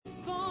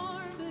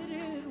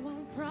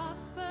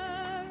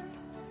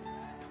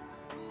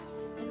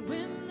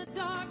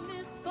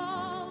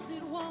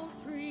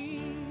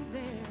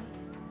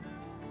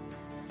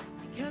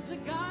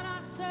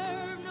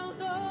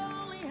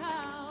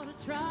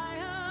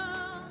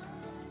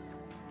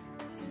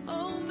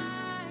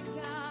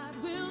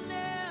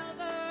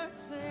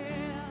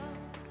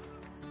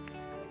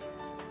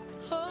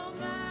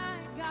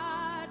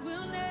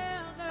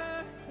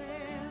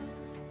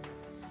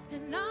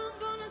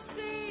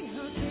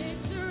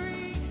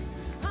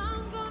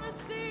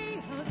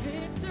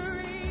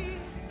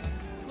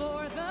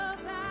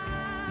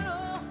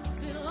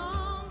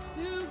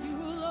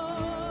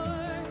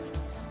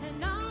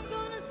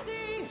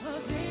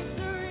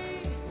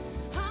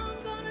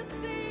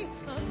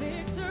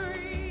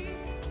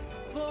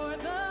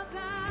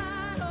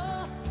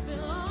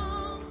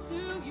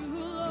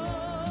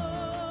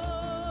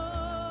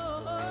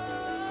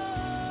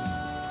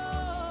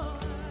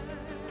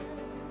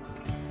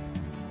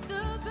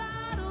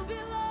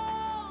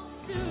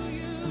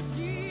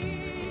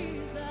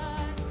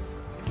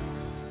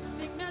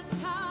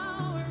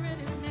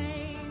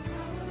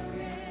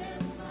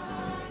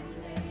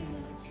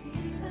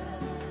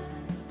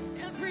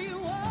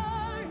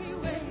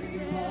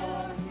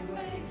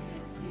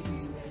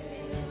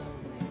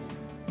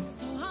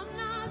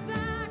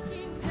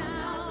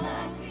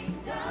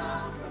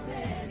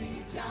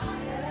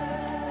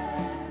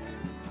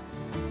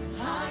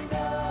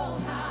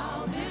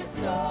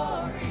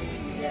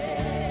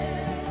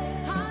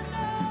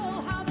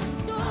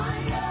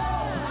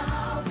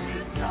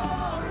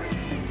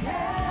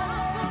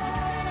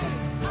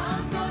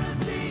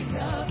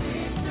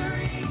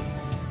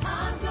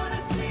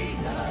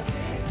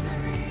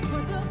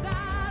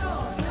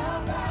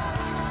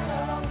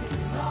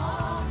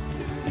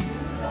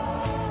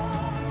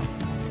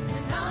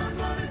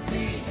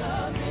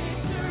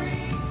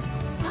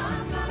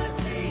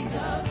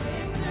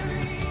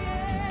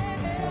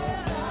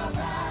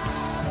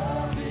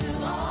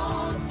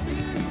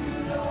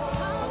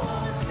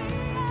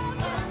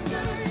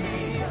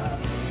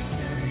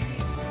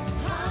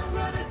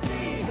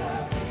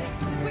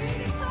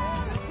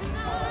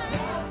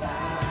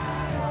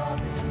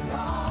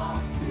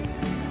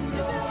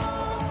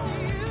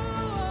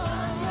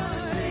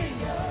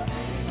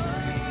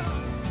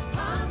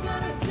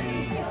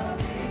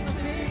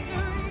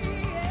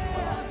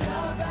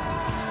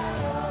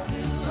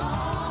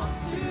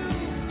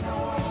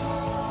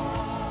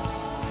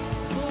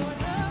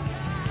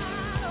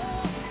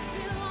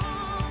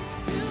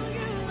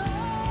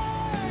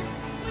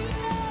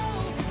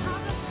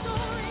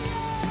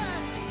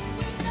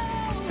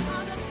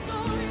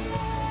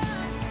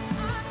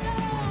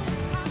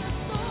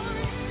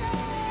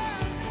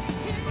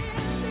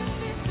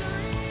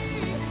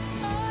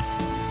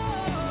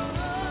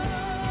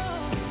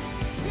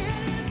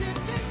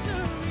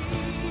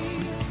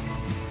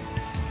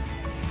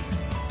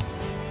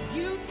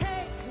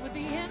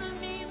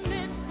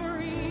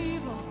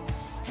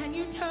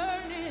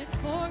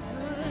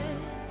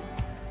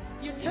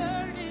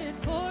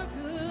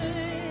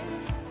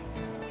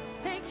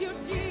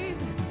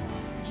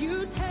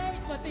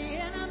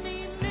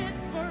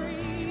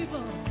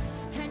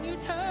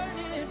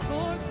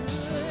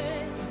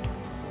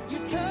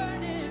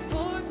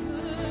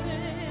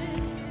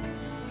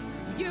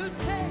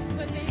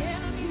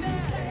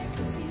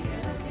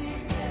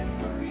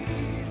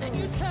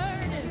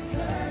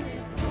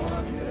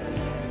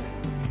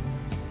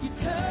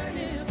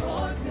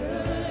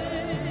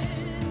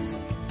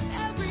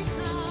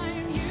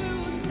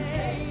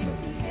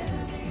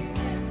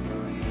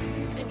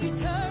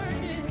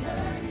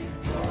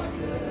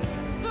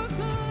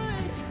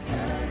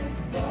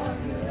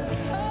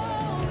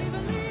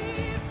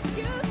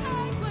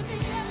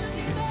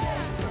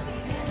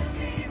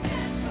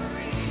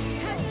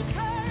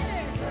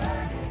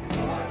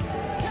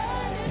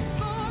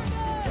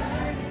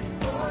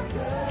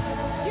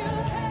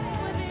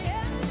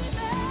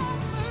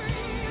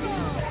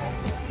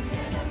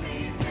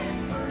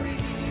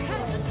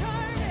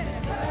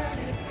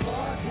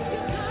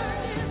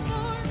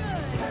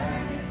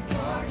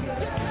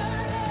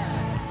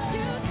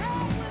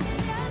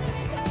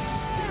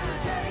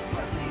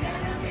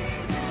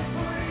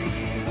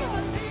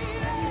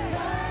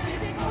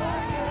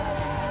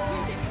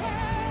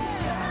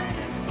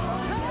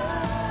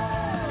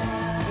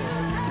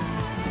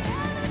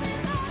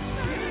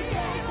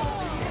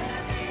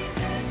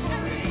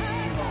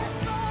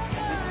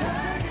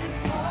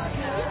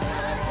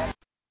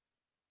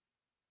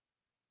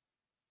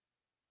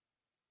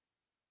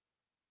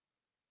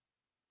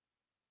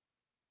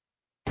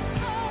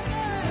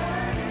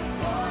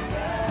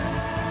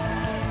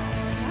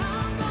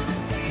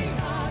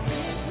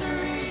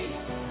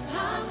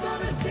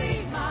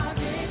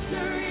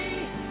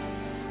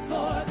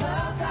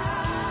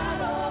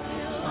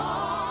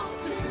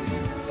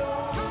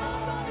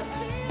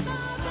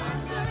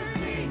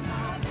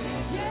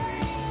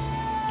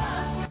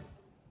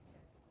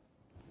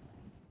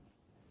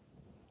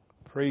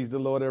Praise the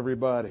Lord,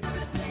 everybody.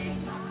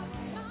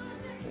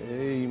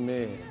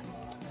 Amen.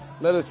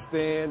 Let us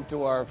stand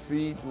to our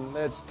feet and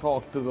let's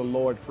talk to the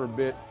Lord for a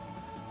bit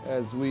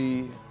as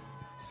we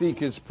seek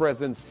His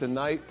presence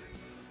tonight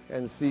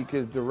and seek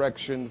His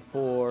direction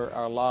for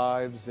our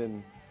lives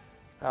and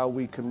how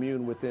we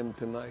commune with Him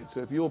tonight.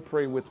 So if you'll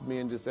pray with me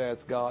and just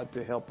ask God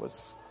to help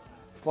us.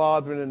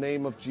 Father, in the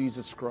name of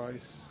Jesus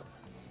Christ,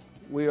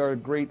 we are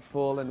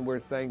grateful and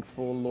we're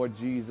thankful, Lord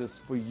Jesus,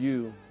 for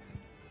you.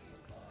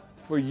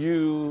 For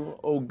you,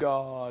 oh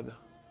God,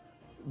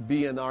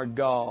 being our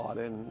God,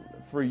 and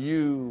for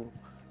you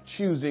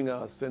choosing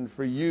us, and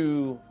for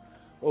you,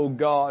 oh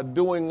God,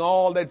 doing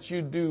all that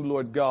you do,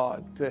 Lord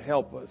God, to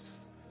help us,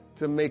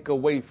 to make a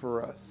way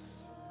for us,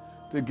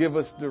 to give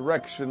us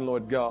direction,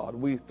 Lord God.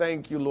 We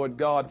thank you, Lord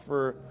God,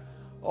 for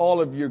all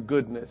of your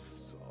goodness,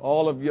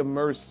 all of your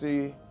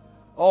mercy,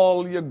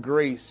 all your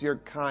grace, your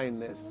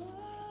kindness.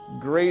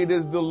 Great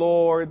is the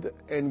Lord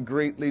and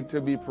greatly to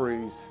be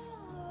praised.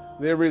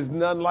 There is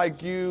none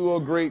like you, O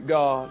great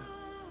God.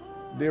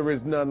 There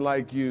is none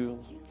like you.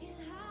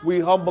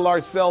 We humble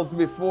ourselves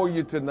before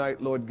you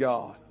tonight, Lord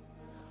God.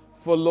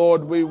 For,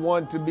 Lord, we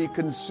want to be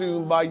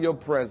consumed by your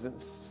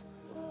presence.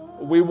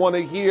 We want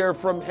to hear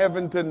from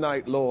heaven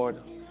tonight, Lord.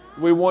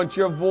 We want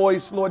your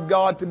voice, Lord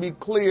God, to be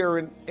clear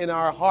in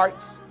our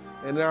hearts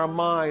and in our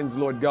minds,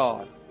 Lord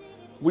God.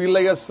 We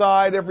lay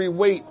aside every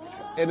weight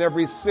and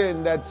every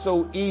sin that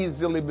so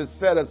easily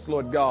beset us,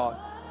 Lord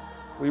God.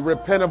 We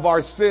repent of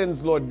our sins,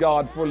 Lord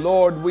God, for,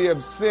 Lord, we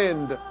have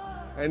sinned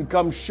and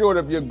come short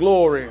of your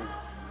glory.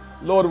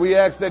 Lord, we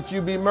ask that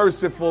you be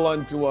merciful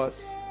unto us.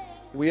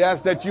 We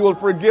ask that you will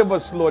forgive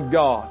us, Lord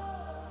God.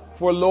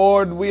 For,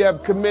 Lord, we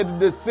have committed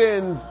the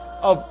sins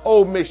of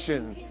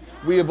omission.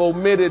 We have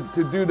omitted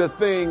to do the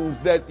things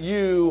that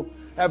you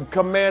have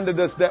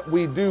commanded us that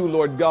we do,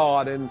 Lord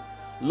God. And,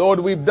 Lord,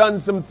 we've done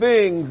some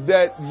things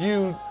that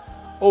you,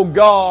 oh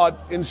God,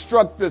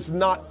 instruct us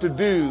not to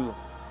do.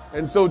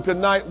 And so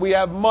tonight we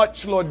have much,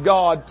 Lord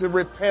God, to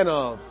repent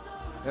of.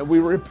 And we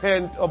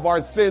repent of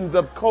our sins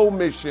of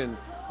commission,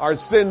 our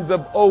sins of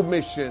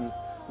omission.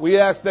 We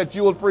ask that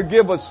you will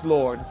forgive us,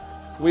 Lord.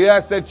 We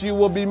ask that you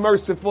will be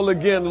merciful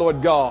again,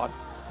 Lord God.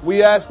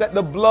 We ask that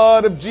the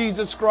blood of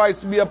Jesus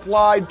Christ be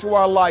applied to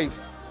our life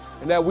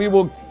and that we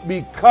will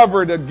be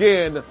covered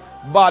again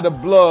by the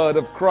blood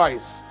of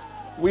Christ.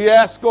 We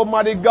ask,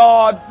 Almighty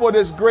God, for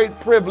this great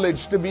privilege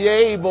to be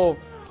able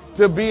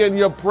to be in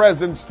your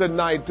presence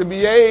tonight, to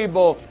be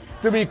able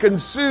to be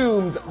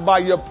consumed by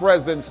your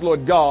presence,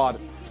 Lord God.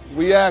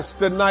 We ask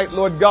tonight,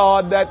 Lord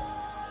God, that,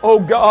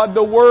 oh God,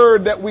 the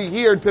word that we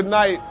hear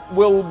tonight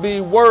will be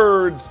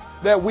words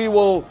that we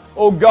will,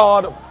 oh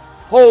God,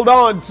 hold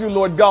on to,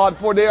 Lord God,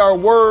 for they are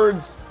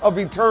words of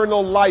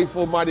eternal life,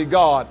 Almighty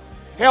God.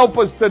 Help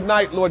us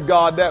tonight, Lord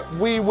God,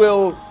 that we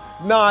will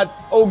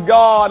not, oh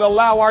God,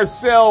 allow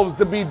ourselves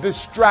to be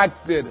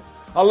distracted.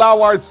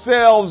 Allow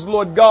ourselves,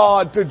 Lord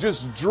God, to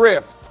just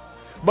drift.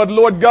 But,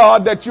 Lord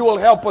God, that you will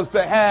help us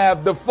to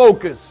have the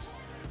focus.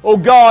 Oh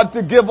God,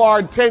 to give our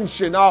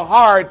attention, our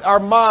heart,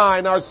 our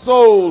mind, our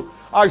soul,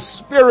 our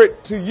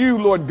spirit to you,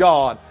 Lord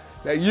God.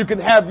 That you can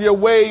have your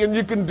way and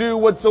you can do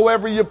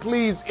whatsoever you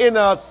please in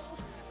us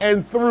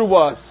and through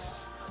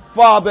us.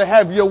 Father,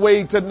 have your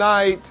way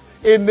tonight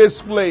in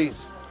this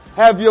place.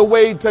 Have your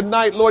way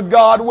tonight, Lord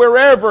God,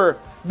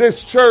 wherever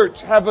this church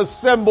have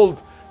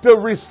assembled to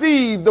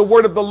receive the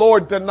word of the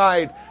Lord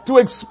tonight, to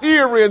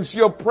experience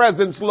your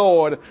presence,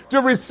 Lord, to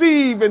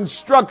receive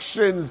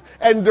instructions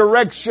and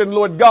direction,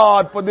 Lord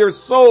God, for their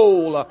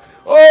soul.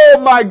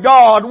 Oh my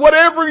God,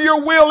 whatever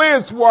your will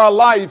is for our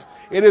life,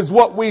 it is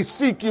what we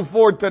seek you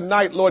for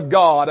tonight, Lord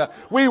God.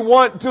 We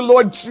want to,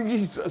 Lord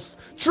Jesus,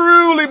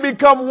 truly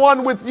become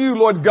one with you,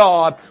 Lord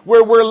God,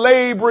 where we're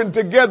laboring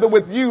together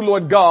with you,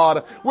 Lord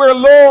God, where,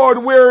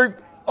 Lord, we're,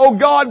 oh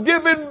God,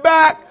 giving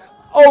back,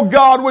 oh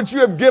God, what you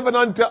have given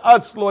unto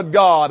us, Lord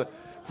God.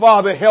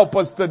 Father, help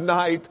us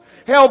tonight.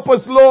 Help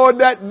us, Lord,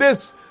 that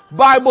this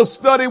Bible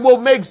study will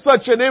make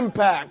such an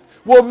impact,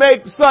 will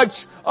make such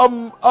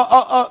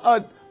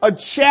a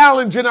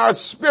challenge in our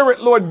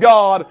spirit, Lord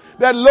God,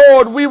 that,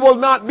 Lord, we will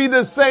not be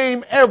the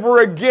same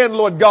ever again,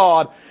 Lord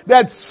God.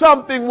 That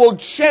something will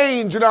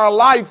change in our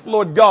life,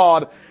 Lord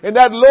God. And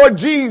that, Lord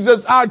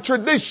Jesus, our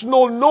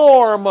traditional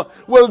norm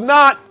will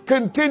not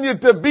continue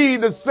to be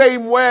the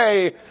same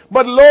way.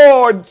 But,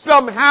 Lord,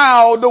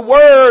 somehow the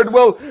word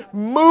will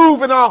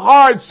move in our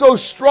hearts so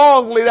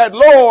strongly that,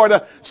 Lord,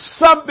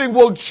 something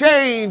will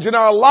change in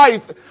our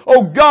life,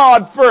 oh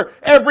God, for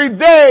every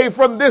day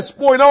from this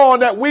point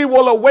on that we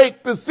will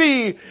awake to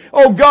see,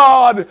 oh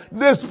God,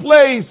 this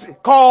place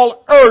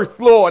called earth,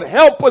 Lord.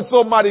 Help us,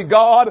 Almighty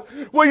God.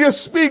 Will you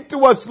speak speak to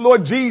us,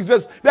 Lord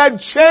Jesus, that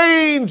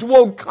change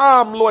will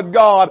come, Lord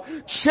God.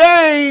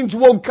 Change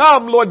will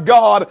come, Lord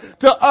God,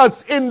 to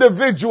us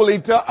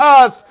individually, to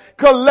us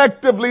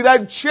collectively.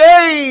 That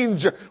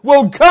change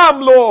will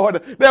come,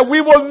 Lord, that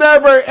we will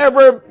never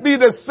ever be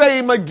the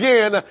same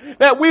again.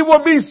 That we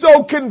will be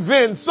so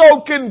convinced,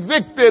 so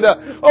convicted,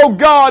 oh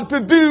God,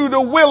 to do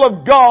the will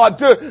of God,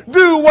 to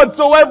do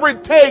whatsoever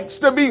it takes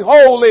to be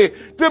holy,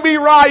 to be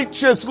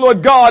righteous,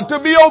 Lord God,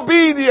 to be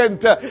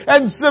obedient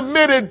and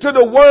submitted to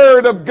the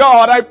Word of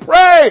God. I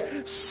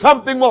pray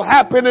something will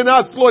happen in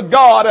us, Lord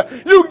God.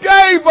 You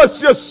gave us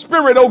your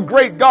Spirit, oh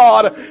great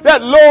God,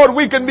 that Lord,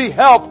 we can be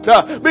helped.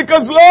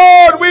 Because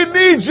Lord, we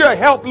need your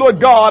help, Lord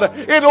God,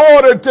 in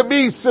order to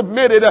be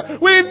submitted.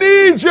 We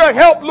need your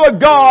help, Lord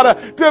God,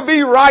 to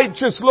be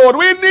righteous, Lord.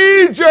 We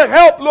need your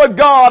help, Lord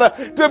God,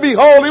 to be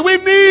holy.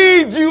 We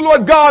need you,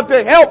 Lord God,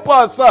 to help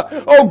us,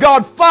 oh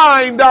God,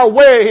 find our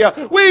way.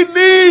 We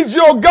need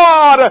you, oh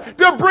God,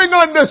 to bring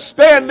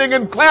understanding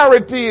and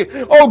clarity,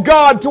 oh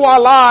God, to our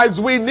lives.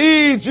 We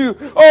need you,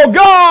 oh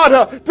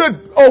God,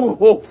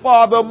 oh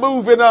Father,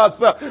 move in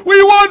us. We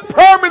want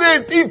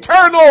permanent,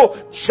 eternal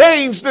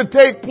change to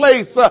take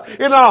place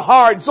in our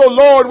hearts. So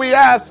Lord, we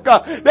ask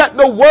that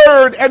the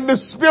Word and the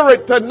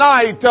Spirit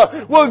tonight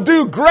will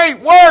do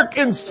great work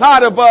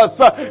inside of us.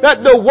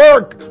 That the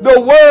Word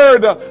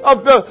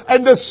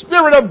and the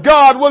Spirit of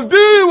God will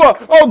do,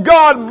 oh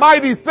God,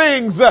 mighty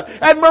things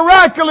and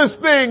miraculous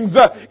things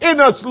in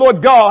us,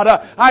 Lord God.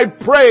 I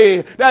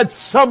pray that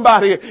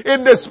somebody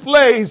in this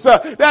place,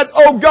 that,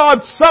 oh God,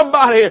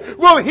 somebody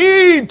will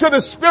heed to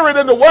the Spirit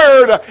and the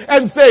Word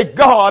and say,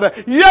 God,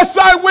 yes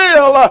I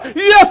will,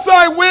 yes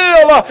I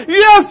will,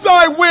 yes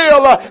I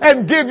will,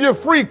 and give you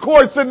free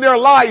course in their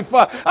life.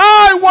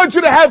 I want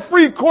you to have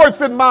free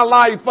course in my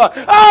life.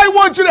 I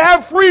want you to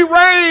have free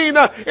reign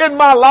in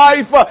my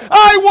life.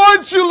 I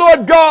want you,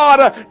 Lord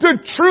God, to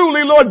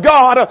truly, Lord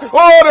God,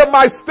 order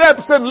my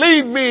steps and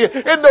lead me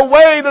in the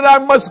way that I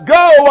must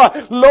go.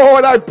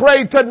 Lord, I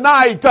pray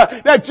tonight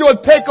that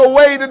you'll take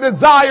away the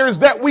desires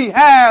that we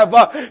have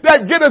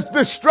that get us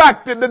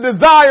distracted, the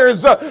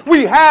desires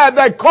we have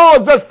that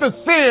cause us to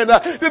sin,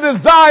 the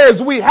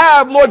desires we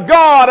have, Lord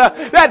God,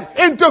 that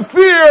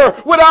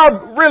interfere with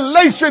our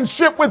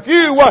relationship with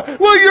you.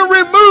 Will you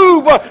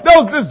remove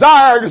those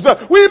desires?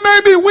 We may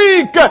be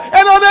weak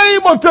and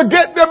unable to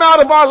get them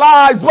out of our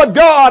lives, but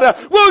God,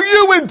 will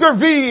you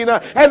intervene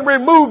and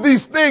remove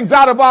these things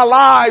out of our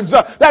lives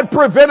that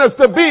prevent us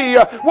to be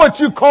what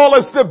you call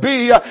us to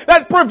be,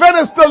 that prevent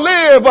us to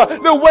live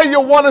the way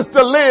you want us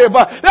to live,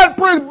 that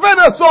prevent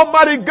us,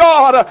 Almighty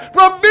God,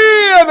 from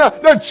being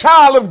the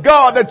child of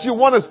God that you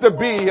want us to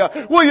be.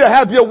 Will you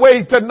have your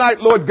way tonight,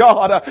 Lord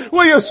God?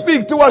 Will you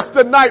speak to us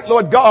tonight,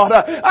 Lord God?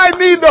 I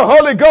need the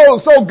Holy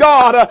Ghost, oh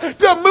God,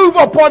 to move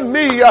upon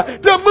me,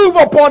 to move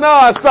upon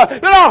us,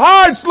 that our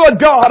hearts, Lord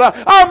God,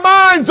 our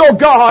minds, oh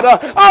God,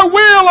 our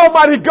will,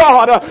 Almighty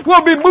God,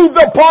 will be moved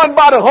upon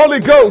by the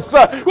Holy Ghost,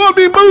 will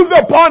be moved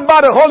upon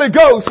by the Holy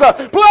Ghost.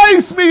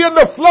 Place me in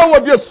the flow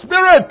of your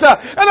Spirit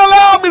and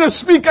allow me to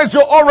speak as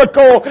your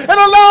oracle and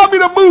allow me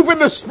to move in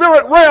the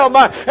Spirit realm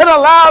and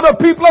allow the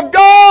people of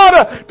God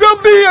to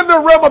be in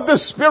the realm of the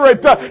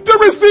Spirit, to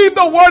receive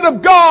the Word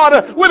of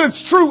God with its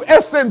true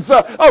essence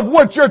of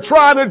what you're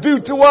trying to do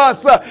to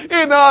us,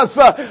 in us.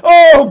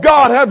 Oh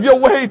God, have your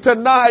way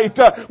tonight.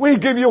 We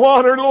give you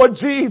honor, Lord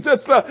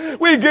Jesus.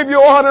 We give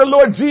you honor,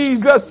 Lord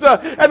Jesus.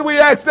 And we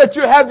ask that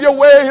you have your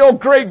way, oh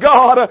great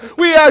God.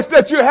 We ask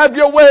that you have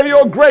your way,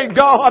 oh great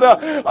God.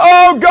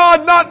 Oh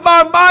God, not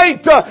by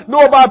might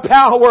nor by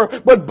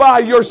power, but by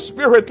your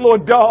Spirit,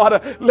 Lord God.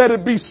 Let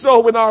it be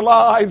so in our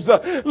lives.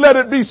 Let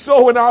it be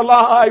so in our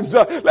lives.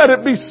 Let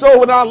it be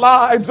so in our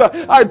lives.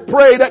 I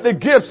pray that the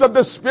gifts of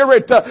the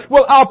Spirit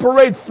will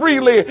operate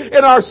freely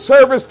in our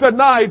service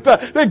tonight.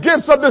 The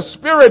gifts of the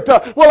Spirit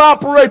will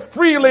operate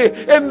freely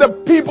in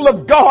the people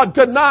of God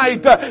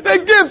tonight.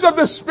 The gifts of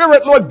the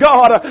Spirit, Lord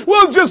God,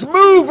 will just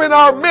move in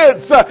our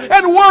midst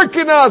and work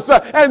in us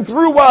and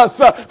through us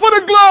for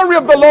the glory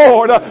of the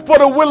Lord, for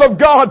the will of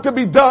God to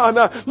be done.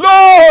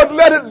 Lord,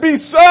 let it be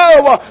so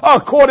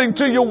according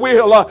to your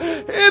will.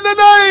 In the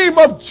name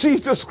of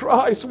Jesus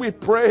Christ, we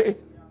pray.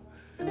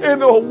 In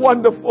the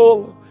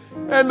wonderful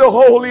and the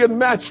holy and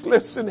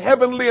matchless and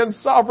heavenly and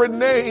sovereign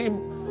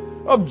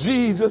name of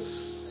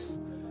Jesus.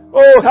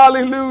 Oh,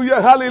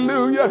 hallelujah,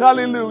 hallelujah,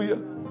 hallelujah.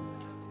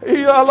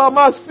 In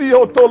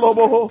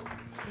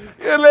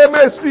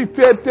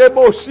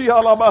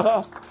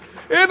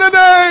the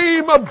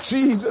name of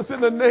Jesus,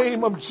 in the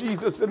name of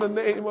Jesus, in the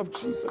name of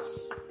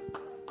Jesus.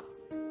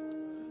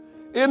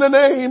 In the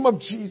name of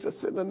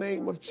Jesus, in the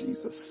name of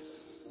Jesus.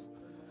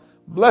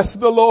 Bless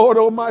the Lord,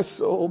 O my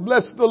soul.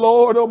 Bless the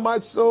Lord, O my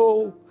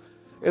soul,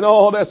 and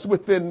all that's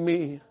within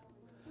me.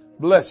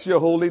 Bless your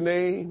holy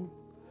name.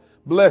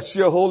 Bless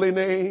your holy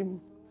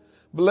name.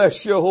 Bless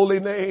your holy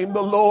name.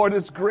 The Lord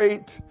is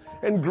great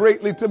and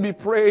greatly to be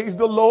praised.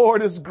 The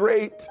Lord is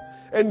great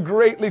and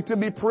greatly to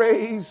be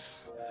praised.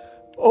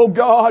 Oh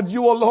God,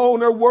 you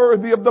alone are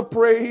worthy of the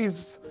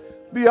praise,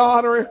 the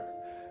honor,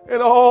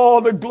 and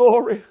all the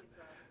glory.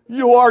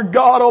 You are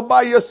God all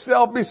by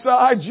yourself.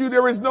 Besides you,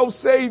 there is no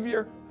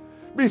Savior.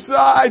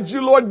 Besides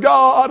you, Lord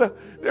God,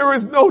 there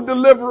is no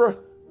deliverer.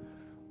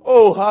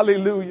 Oh,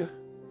 hallelujah.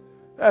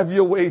 Have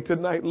your way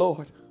tonight,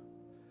 Lord.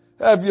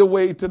 Have your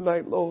way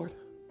tonight, Lord.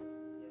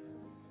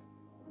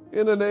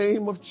 In the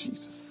name of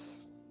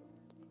Jesus.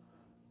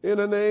 In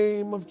the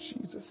name of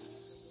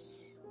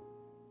Jesus.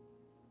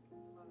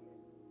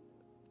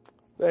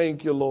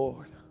 Thank you,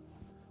 Lord.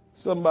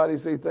 Somebody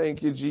say,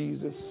 thank you,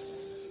 Jesus.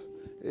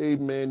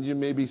 Amen. You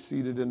may be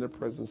seated in the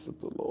presence of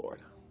the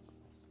Lord.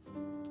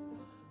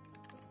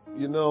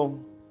 You know,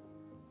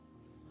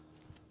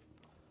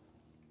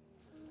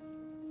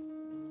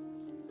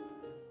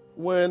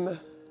 when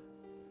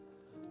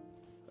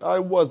I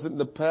wasn't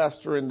the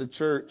pastor in the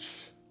church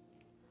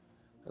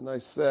and I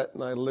sat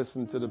and I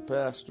listened to the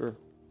pastor,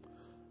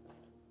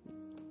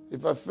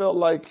 if I felt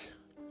like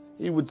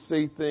he would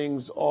say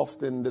things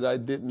often that I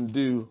didn't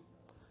do,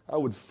 I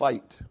would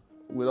fight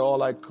with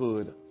all I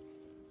could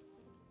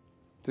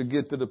to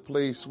get to the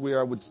place where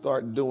I would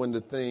start doing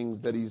the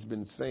things that he's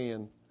been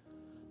saying.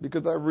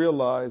 Because I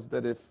realized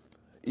that if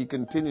he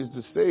continues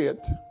to say it,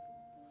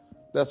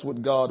 that's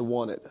what God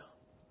wanted.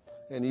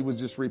 And he was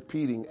just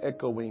repeating,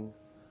 echoing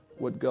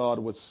what God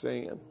was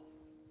saying.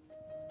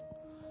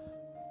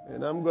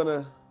 And I'm going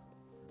to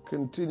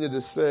continue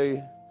to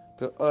say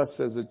to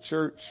us as a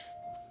church,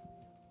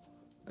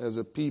 as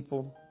a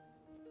people,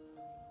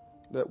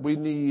 that we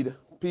need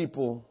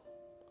people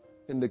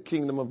in the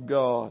kingdom of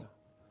God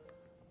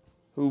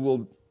who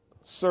will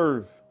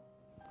serve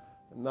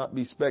and not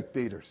be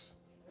spectators.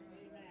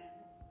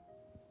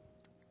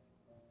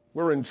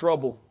 We're in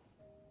trouble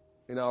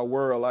in our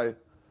world. I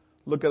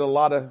look at a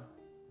lot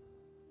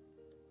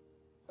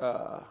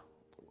of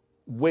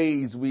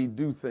ways we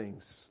do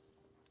things.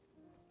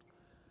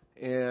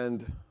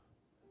 And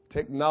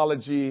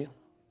technology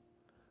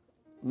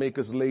make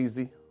us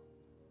lazy.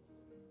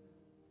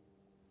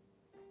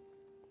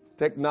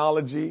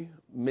 Technology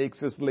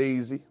makes us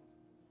lazy.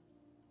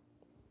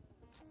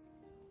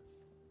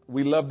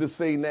 We love to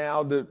say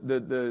now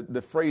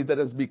the phrase that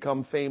has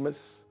become famous,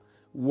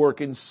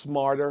 working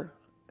smarter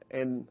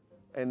and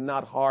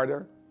not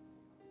harder.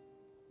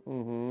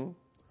 And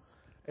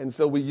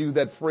so we use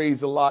that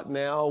phrase a lot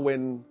now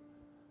when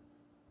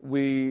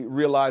we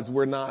realize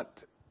we're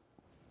not,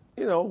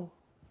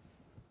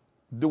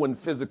 doing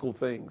physical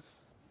things.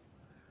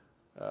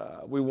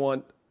 We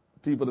want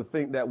people to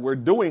think that we're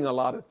doing a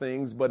lot of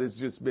things, but it's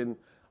just been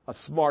a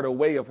smarter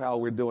way of how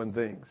we're doing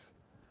things.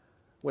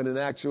 When in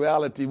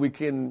actuality, we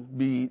can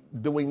be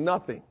doing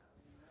nothing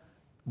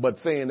but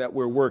saying that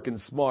we're working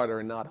smarter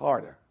and not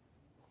harder.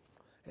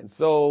 And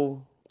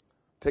so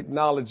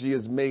technology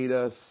has made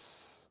us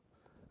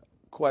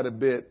quite a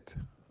bit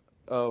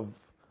of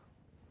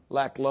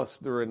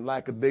lackluster and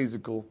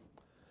lackadaisical,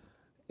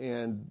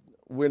 and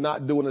we're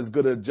not doing as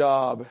good a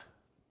job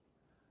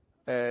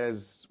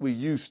as we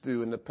used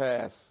to in the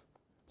past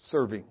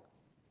serving.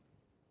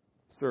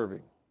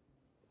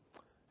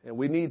 And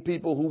we need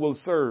people who will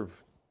serve,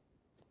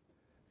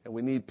 and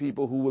we need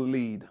people who will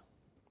lead.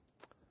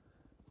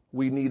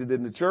 We need it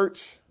in the church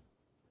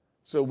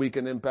so we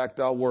can impact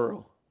our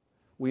world.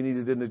 We need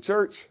it in the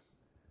church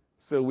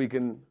so we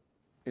can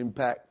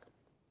impact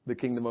the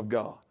kingdom of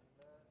God.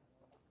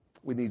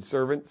 We need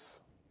servants.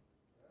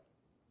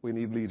 We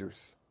need leaders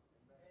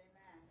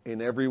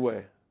in every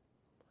way.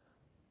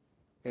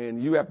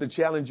 And you have to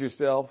challenge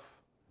yourself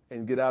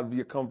and get out of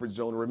your comfort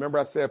zone. Remember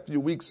I said a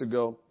few weeks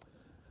ago,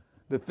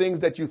 the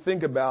things that you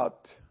think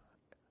about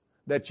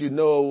that you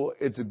know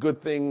it's a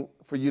good thing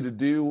for you to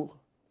do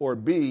or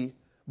be,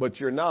 but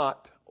you're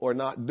not or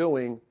not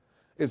doing,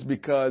 is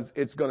because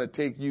it's going to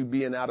take you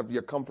being out of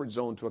your comfort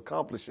zone to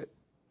accomplish it.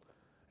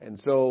 And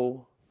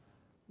so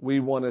we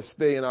want to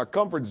stay in our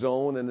comfort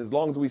zone, and as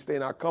long as we stay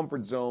in our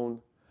comfort zone,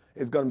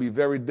 it's going to be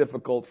very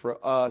difficult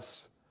for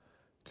us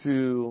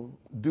to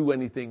do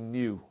anything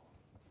new.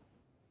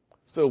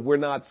 So if we're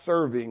not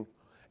serving,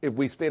 if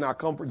we stay in our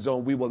comfort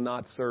zone, we will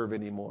not serve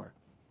anymore.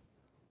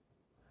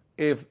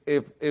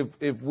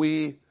 If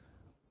we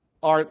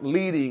aren't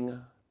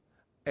leading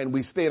and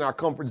we stay in our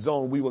comfort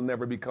zone, we will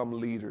never become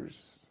leaders.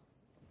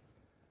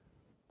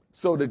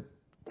 So the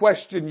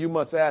question you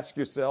must ask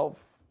yourself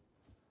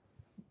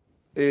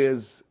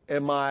is,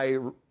 am I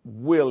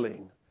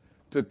willing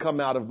to come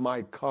out of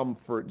my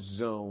comfort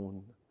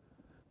zone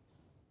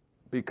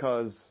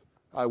because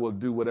I will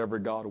do whatever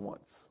God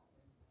wants?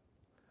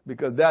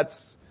 Because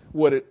that's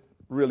what it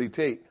really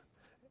takes.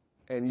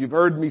 And you've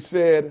heard me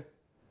said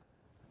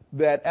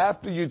that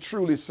after you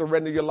truly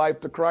surrender your life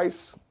to Christ,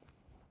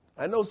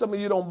 I know some of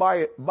you don't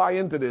buy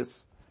into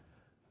this,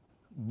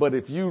 but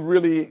if you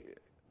really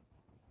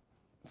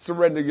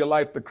surrender your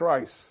life to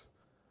Christ,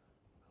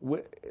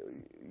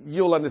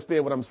 you'll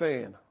understand what I'm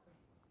saying.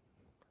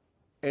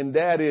 And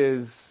that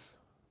is,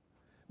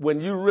 when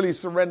you really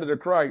surrender to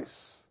Christ,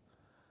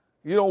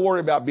 you don't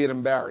worry about being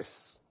embarrassed.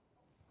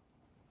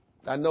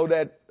 I know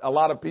that a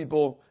lot of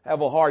people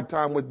have a hard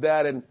time with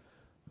that, and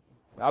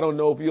I don't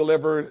know if you'll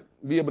ever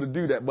be able to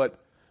do that, but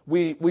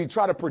we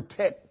try to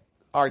protect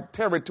our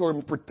territory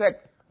and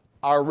protect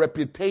our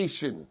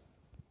reputation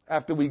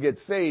after we get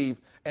saved,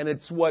 and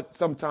it's what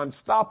sometimes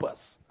stop us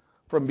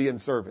from being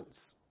servants.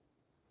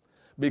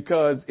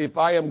 Because if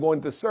I am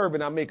going to serve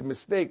and I make a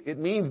mistake, it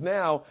means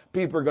now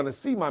people are going to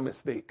see my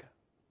mistake.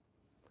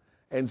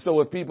 And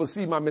so if people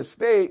see my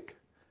mistake,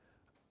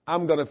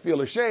 I'm going to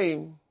feel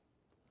ashamed.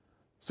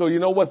 So you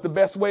know what's the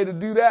best way to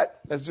do that?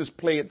 Let's just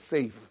play it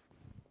safe.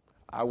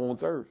 I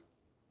won't serve.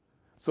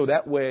 So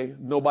that way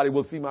nobody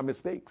will see my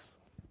mistakes.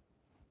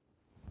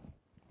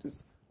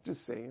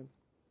 Just saying.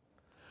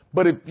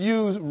 But if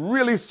you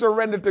really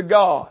surrender to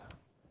God,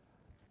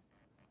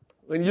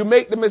 when you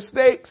make the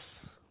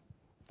mistakes,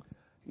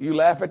 you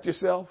laugh at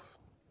yourself.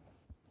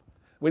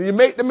 When you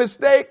make the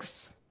mistakes,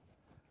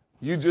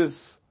 you just,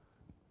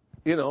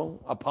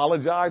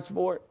 apologize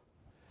for it.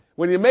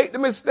 When you make the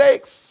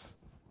mistakes,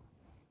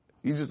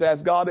 you just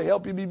ask God to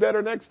help you be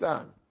better next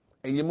time.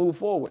 And you move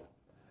forward.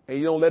 And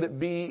you don't let it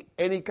be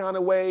any kind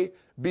of way,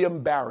 be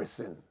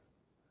embarrassing.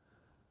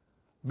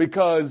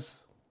 Because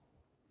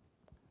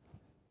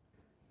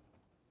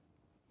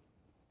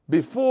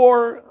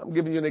before, I'm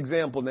giving you an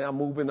example now,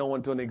 moving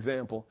on to an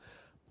example.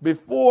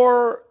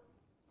 Before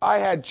I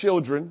had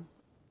children,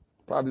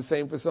 probably the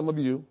same for some of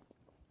you,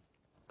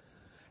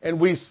 and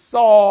we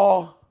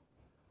saw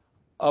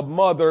a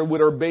mother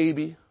with her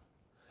baby,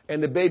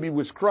 and the baby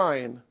was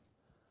crying,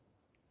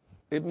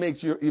 it made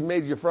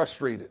you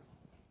frustrated.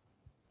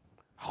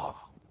 Oh,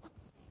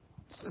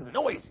 this is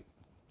noisy.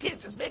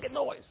 Kids just making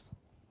noise.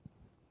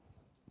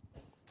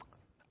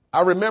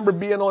 I remember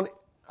being on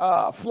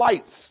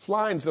flights,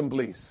 flying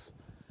someplace,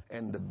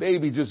 and the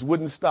baby just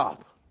wouldn't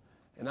stop.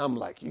 And I'm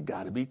like, you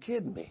got to be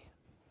kidding me.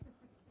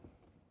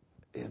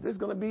 Is this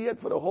going to be it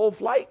for the whole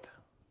flight?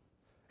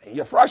 And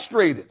you're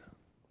frustrated.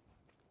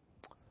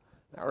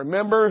 I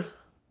remember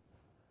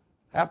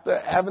after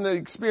having an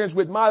experience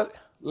with my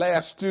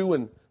last two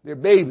and their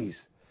babies,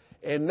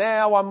 and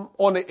now I'm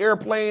on the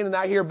airplane and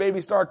I hear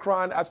baby start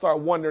crying, I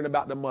start wondering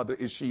about the mother.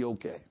 Is she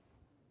okay?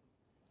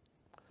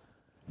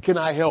 Can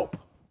I help?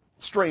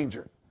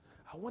 Stranger.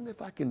 I wonder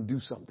if I can do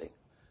something.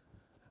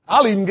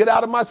 I'll even get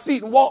out of my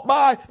seat and walk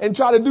by and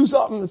try to do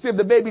something and see if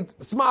the baby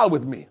smile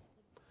with me.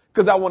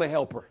 Because I want to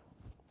help her.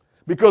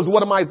 Because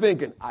what am I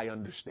thinking? I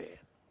understand.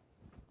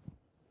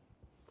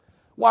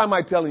 Why am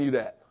I telling you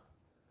that?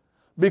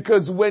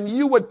 Because when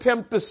you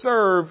attempt to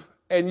serve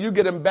and you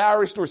get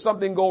embarrassed or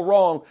something go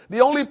wrong, the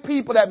only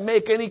people that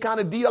make any kind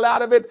of deal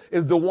out of it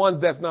is the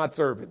ones that's not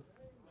serving.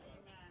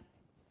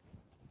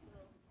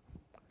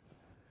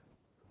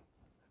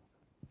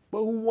 But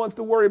who wants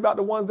to worry about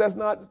the ones that's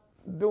not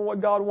doing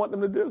what God wants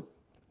them to do?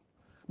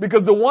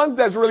 Because the ones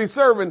that's really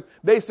serving,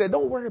 they said,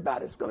 don't worry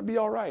about it. It's going to be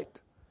all right.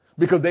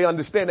 Because they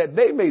understand that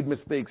they made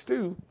mistakes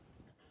too.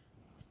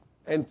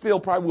 And still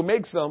probably will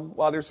make some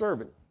while they're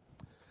serving.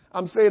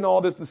 I'm saying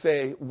all this to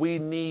say we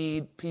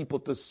need people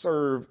to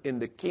serve in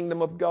the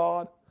kingdom of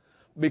God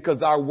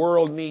because our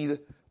world needs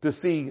to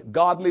see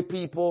godly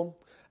people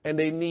and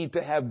they need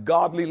to have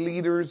godly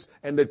leaders,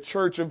 and the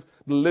church of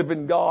the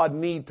living God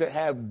need to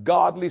have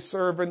godly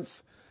servants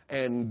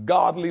and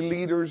godly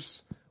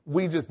leaders.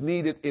 We just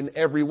need it in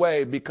every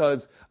way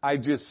because I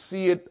just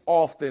see it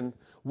often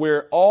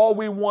where all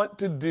we want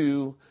to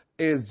do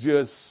is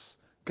just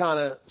kind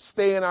of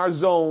stay in our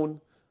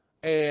zone,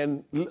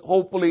 and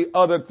hopefully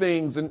other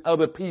things and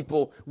other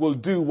people will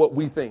do what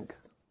we think,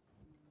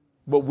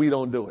 but we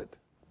don't do it.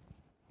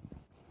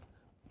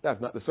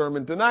 That's not the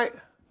sermon tonight.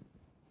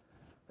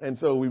 And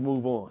so we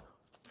move on.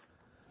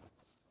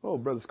 Oh,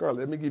 Brother Scarlett,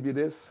 let me give you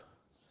this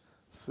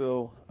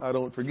so I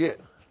don't forget.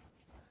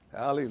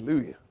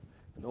 Hallelujah.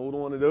 An old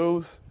one of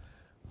those.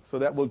 So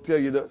that will tell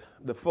you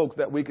the folks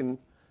that we can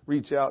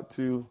reach out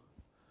to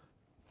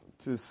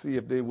see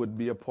if they would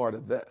be a part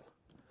of that.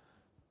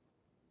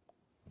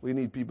 We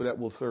need people that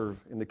will serve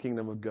in the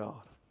kingdom of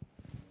God.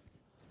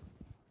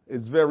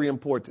 It's very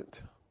important.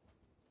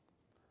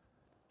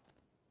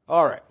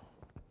 All right.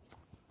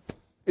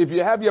 If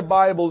you have your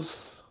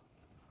Bibles,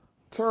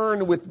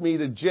 turn with me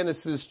to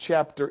Genesis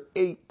chapter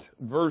 8,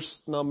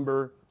 verse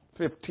number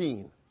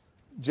 15.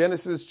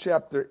 Genesis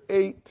chapter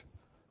 8,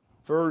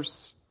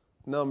 verse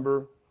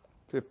number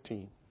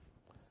 15.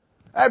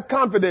 I have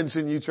confidence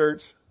in you,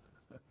 church.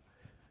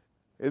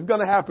 It's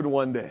going to happen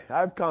one day. I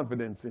have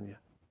confidence in you.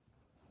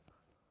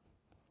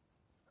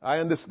 I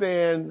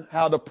understand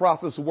how the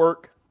process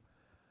works.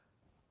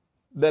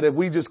 That if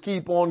we just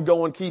keep on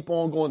going,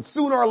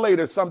 sooner or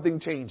later something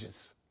changes.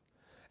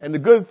 And the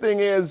good thing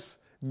is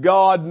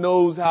God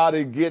knows how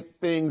to get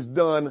things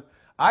done.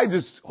 I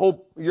just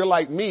hope you're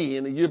like me,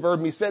 and you've heard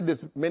me said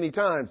this many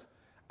times.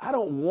 I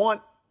don't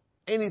want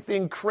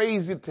anything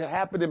crazy to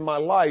happen in my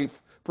life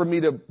for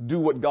me to do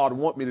what God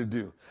wants me to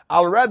do.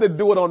 I'd rather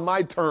do it on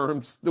my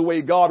terms, the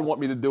way God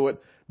wants me to do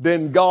it,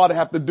 than God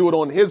have to do it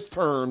on his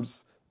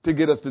terms to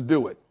get us to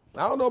do it.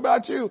 I don't know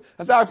about you.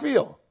 That's how I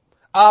feel.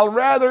 I'd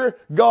rather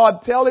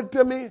God tell it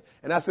to me,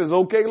 and I says,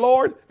 okay,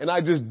 Lord, and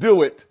I just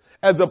do it,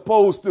 as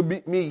opposed to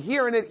me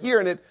hearing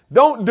it,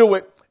 don't do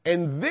it,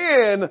 and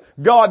then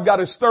God got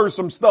to stir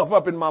some stuff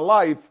up in my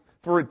life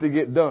for it to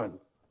get done.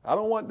 I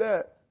don't want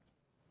that.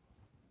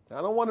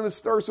 I don't want him to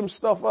stir some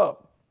stuff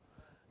up.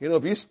 You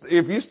know,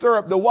 if you stir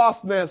up the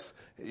wasp nest,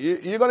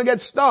 you're going to get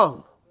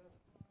stung.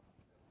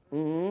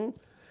 Mm-hmm.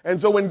 And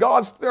so when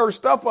God stirs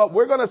stuff up,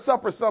 we're going to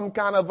suffer some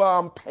kind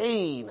of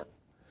pain,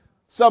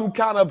 some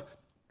kind of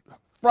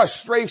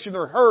frustration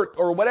or hurt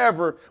or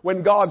whatever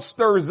when God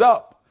stirs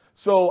up.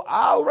 So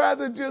I'll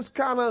rather just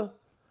kind of,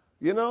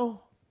 you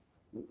know,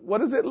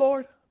 what is it,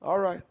 Lord? All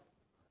right.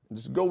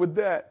 Just go with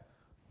that,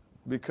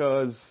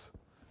 because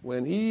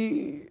when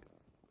he,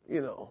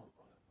 you know,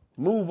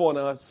 move on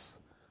us,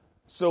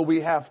 so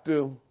we have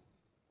to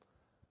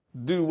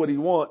do what he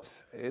wants,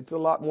 it's a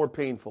lot more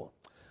painful.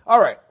 All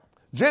right.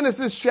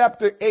 Genesis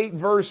chapter 8,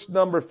 verse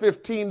number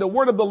 15. The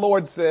word of the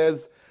Lord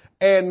says,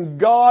 "And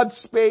God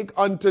spake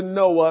unto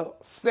Noah,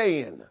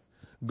 saying,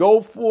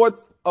 Go forth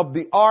of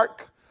the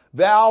ark,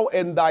 thou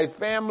and thy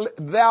family,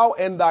 thou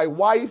and thy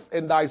wife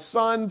and thy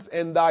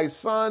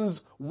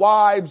sons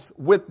wives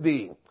with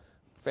thee."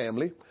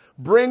 Family.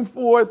 "Bring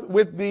forth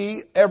with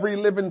thee every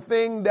living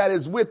thing that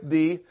is with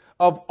thee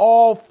of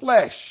all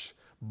flesh,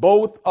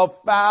 both of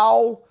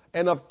fowl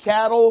and of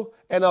cattle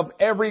and of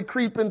every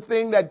creeping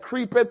thing that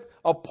creepeth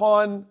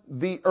upon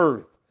the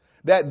earth,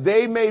 that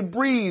they may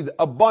breathe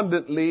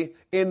abundantly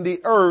in the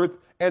earth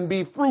and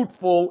be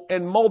fruitful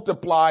and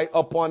multiply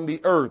upon the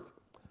earth."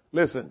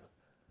 Listen,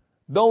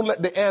 don't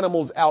let the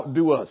animals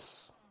outdo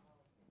us.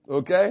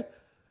 Okay?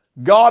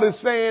 God is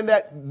saying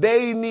that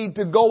they need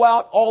to go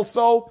out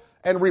also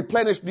and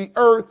replenish the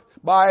earth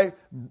by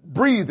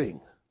breathing,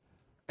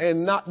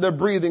 and not the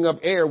breathing of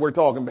air we're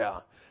talking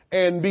about,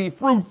 and be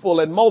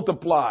fruitful and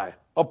multiply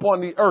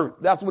upon the earth.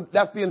 That's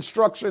the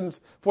instructions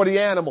for the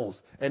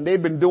animals, and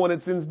they've been doing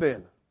it since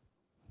then.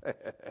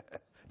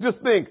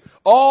 Just think,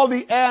 all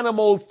the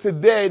animals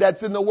today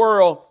that's in the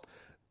world,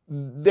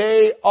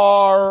 they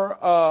are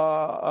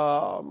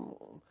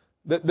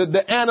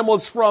the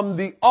animals from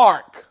the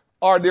ark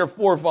are their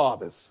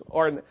forefathers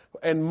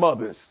and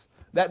mothers.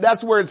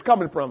 That's where it's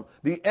coming from.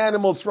 The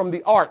animals from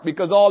the ark,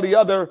 because all the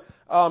other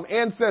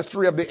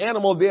ancestry of the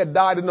animals, they had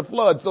died in the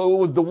flood. So it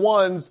was the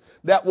ones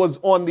that was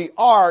on the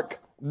ark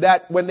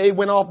that when they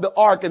went off the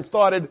ark and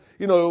started,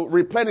 you know,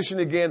 replenishing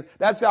again,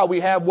 that's how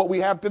we have what we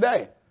have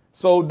today.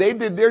 So they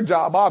did their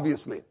job,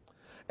 obviously.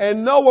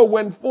 "And Noah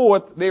went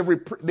forth, they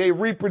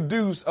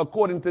reproduced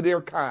according to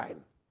their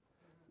kind."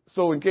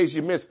 So in case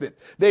you missed it,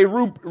 they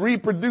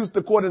reproduced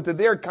according to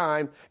their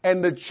kind,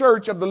 and the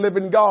church of the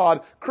living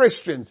God,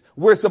 Christians,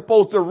 we're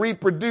supposed to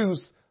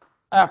reproduce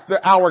after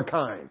our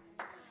kind.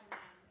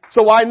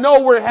 So I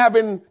know we're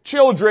having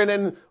children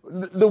and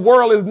the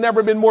world has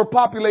never been more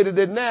populated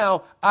than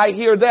now. I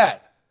hear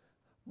that.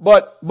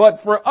 But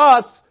for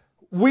us,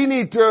 we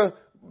need to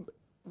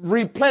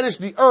replenish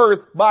the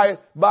earth by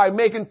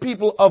making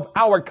people of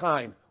our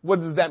kind. What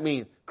does that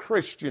mean?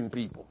 Christian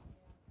people.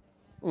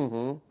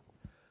 Mm-hmm.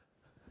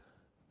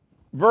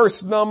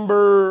 Verse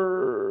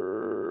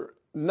number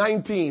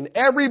 19.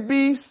 "Every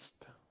beast,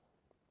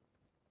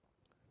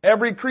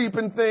 every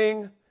creeping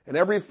thing, and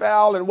every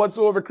fowl, and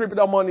whatsoever creepeth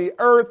on the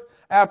earth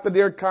after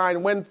their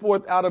kind went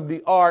forth out of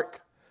the ark.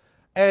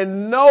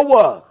 And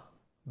Noah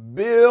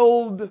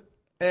built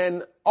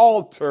an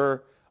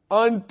altar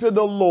unto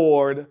the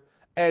Lord,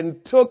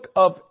 and took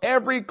of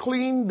every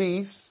clean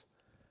beast,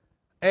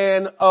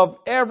 and of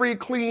every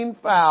clean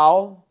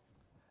fowl,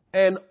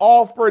 and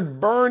offered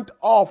burnt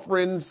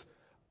offerings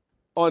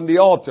on the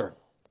altar."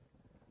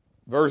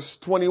 Verse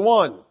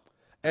 21.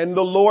 "And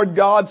the Lord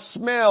God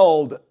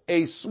smelled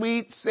a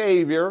sweet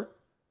savor,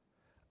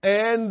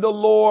 and the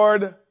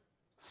Lord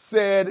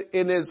said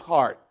in his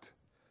heart,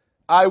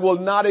 I will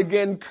not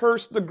again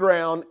curse the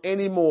ground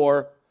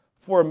anymore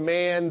for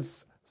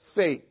man's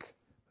sake."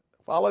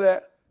 Follow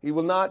that? He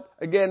will not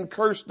again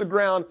curse the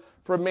ground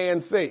for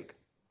man's sake.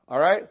 All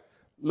right?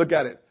 Look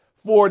at it.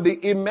 "For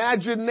the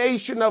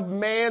imagination of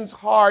man's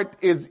heart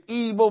is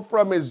evil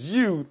from his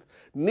youth,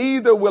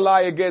 neither will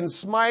I again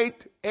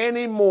smite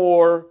any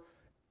more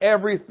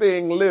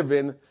everything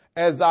living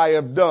as I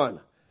have done."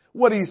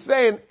 What he's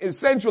saying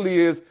essentially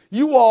is,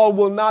 you all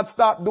will not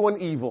stop doing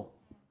evil.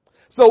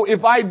 So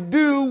if I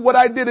do what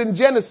I did in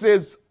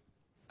Genesis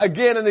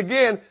again and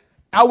again,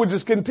 I would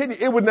just continue.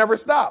 It would never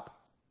stop.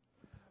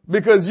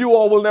 Because you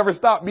all will never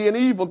stop being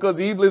evil, because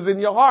evil is in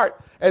your heart.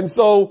 And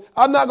so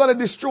I'm not going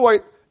to destroy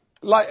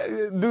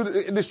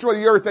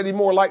the earth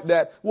anymore like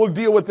that. We'll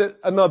deal with it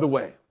another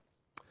way.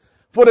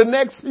 For the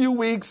next few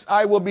weeks,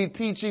 I will be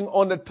teaching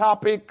on the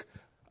topic,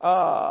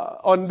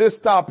 on this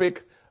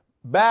topic,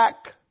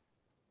 back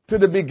to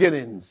the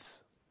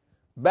beginnings.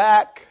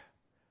 Back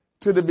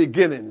to the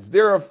beginnings.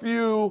 There are a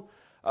few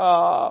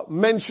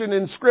mentioned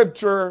in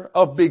Scripture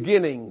of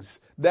beginnings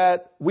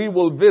that we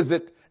will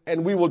visit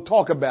and we will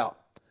talk about.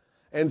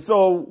 And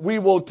so we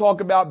will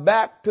talk about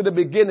back to the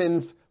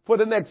beginnings for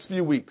the next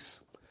few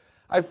weeks.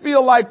 I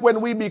feel like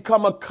when we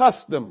become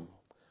accustomed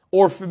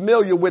or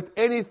familiar with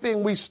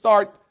anything, we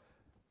start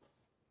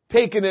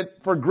taking it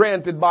for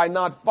granted by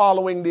not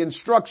following the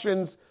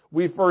instructions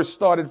we first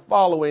started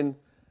following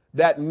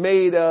that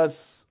made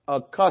us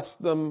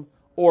accustomed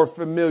or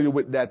familiar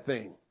with that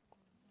thing.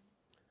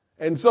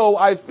 And so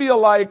I feel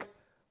like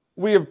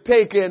we have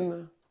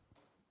taken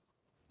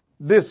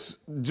this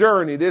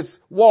journey, this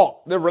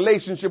walk, the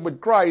relationship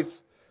with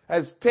Christ,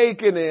 has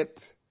taken it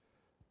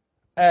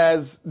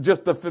as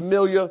just a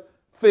familiar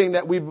thing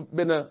that we've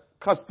been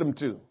accustomed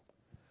to.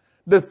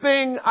 The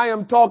thing I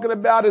am talking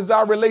about is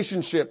our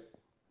relationship,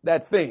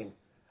 that thing,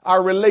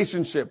 our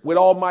relationship with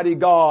Almighty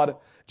God,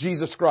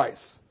 Jesus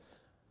Christ.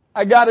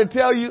 I got to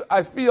tell you,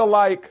 I feel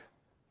like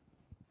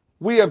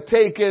we have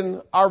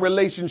taken our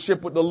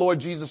relationship with the Lord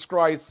Jesus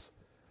Christ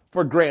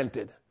for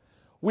granted.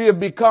 We have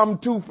become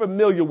too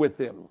familiar with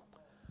him,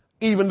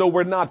 even though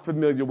we're not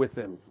familiar with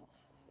him,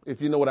 if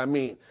you know what I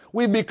mean.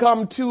 We've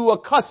become too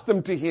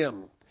accustomed to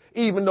him,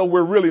 even though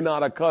we're really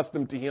not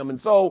accustomed to him. And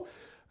so,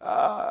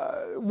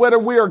 whether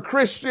we are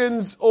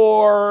Christians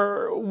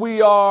or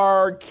we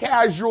are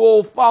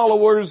casual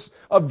followers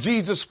of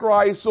Jesus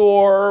Christ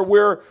or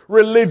we're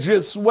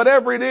religious,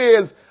 whatever it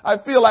is, I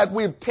feel like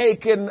we've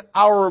taken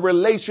our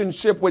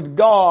relationship with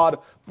God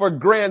for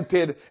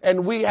granted,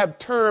 and we have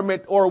termed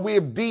it, or we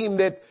have deemed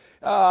it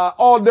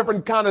all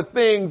different kind of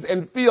things,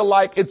 and feel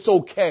like it's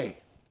okay.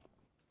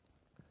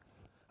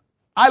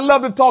 I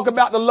love to talk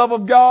about the love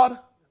of God,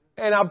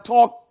 and I've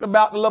talked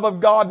about the love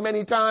of God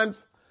many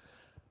times.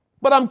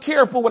 But I'm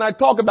careful when I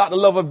talk about the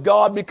love of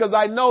God, because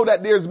I know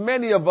that there's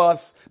many of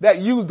us that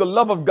use the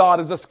love of God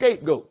as a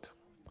scapegoat.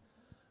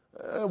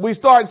 We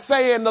start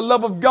saying the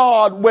love of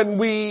God when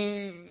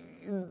we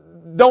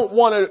don't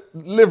want to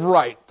live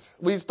right.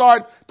 We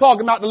start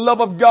talking about the love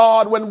of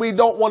God when we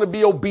don't want to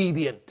be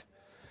obedient.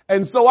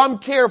 And so I'm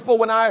careful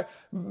when I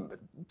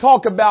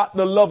talk about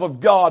the love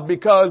of God,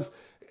 because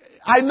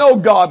I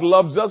know God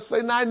loves us,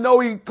 and I know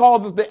he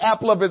calls us the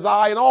apple of his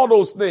eye and all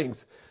those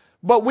things.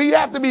 But we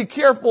have to be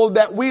careful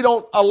that we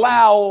don't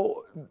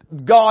allow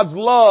God's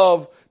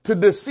love to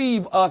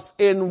deceive us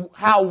in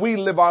how we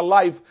live our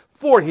life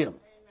for him.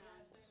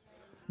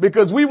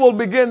 Because we will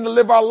begin to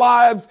live our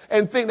lives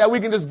and think that we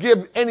can just give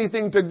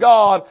anything to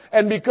God,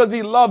 and because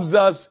he loves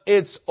us,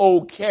 it's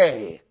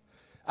okay.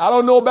 I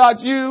don't know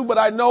about you, but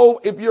I know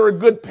if you're a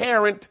good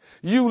parent,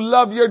 you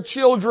love your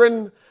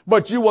children,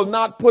 but you will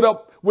not put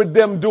up with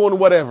them doing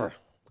whatever.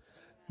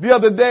 The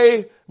other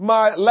day,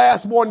 my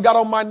last born got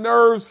on my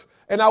nerves,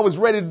 and I was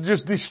ready to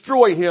just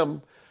destroy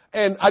him.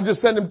 And I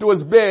just sent him to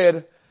his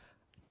bed.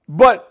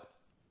 But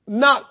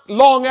not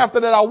long after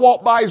that, I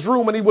walked by his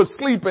room and he was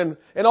sleeping.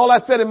 And all I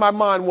said in my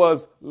mind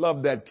was,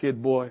 love that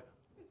kid, boy.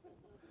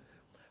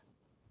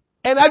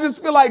 And I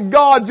just feel like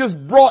God just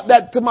brought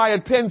that to my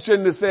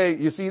attention to say,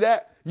 you see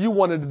that? You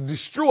wanted to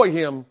destroy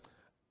him,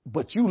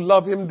 but you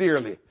love him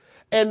dearly.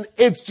 And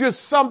it's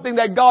just something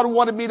that God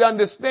wanted me to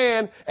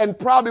understand, and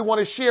probably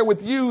want to share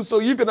with you so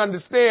you can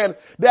understand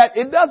that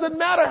it doesn't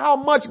matter how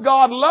much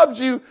God loves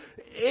you.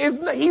 He's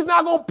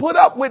not going to put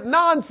up with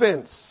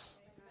nonsense.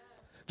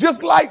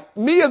 Just like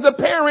me as a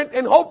parent,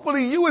 and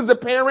hopefully you as a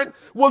parent,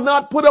 will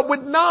not put up with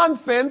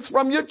nonsense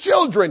from your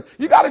children.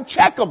 You got to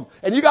check them,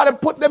 and you got to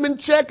put them in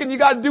check, and you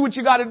got to do what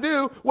you got to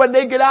do when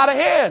they get out of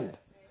hand.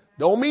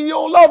 Don't mean you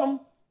don't love them.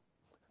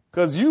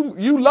 Because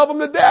you love them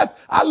to death.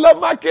 I love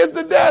my kids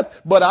to death.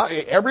 But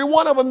every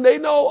one of them, they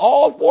know,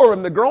 all four of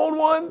them, the grown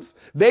ones,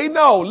 they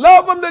know.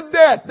 Love them to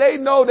death. They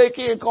know they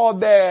can't call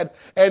dad,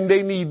 and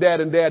they need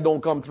dad, and dad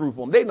don't come through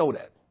for them. They know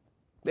that.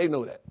 They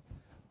know that.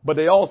 But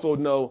they also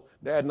know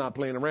dad not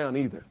playing around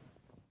either.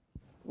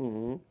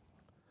 Mm-hmm.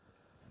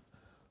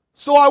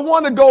 So I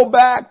want to go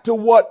back to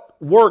what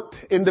worked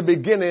in the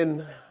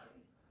beginning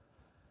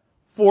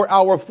for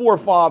our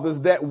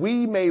forefathers, that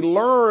we may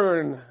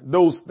learn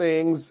those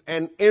things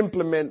and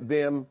implement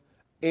them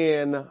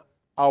in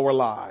our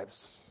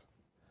lives.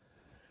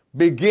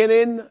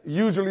 Beginning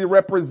usually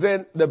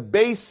represent the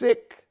basic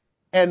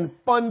and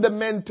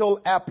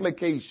fundamental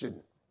application.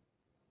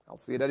 I'll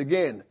say that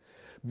again.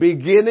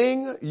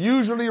 Beginning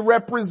usually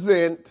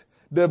represent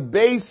the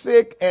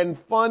basic and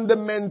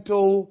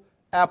fundamental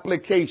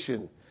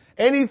application.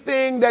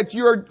 Anything that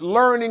you're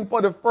learning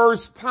for the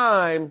first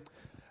time,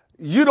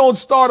 you don't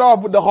start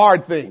off with the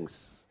hard things.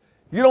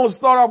 You don't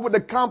start off with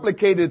the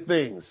complicated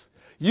things.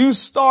 You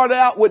start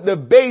out with the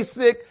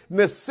basic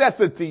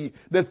necessity,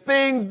 the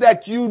things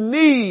that you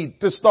need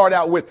to start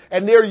out with.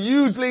 And they're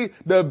usually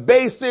the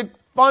basic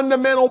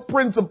fundamental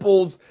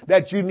principles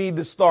that you need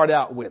to start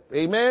out with.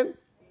 Amen?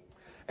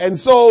 And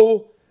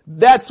so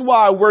that's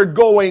why we're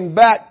going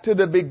back to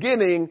the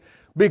beginning,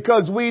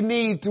 because we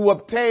need to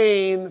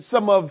obtain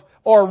some of,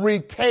 or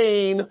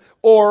retain,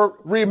 or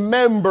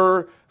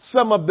remember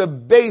some of the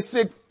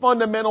basic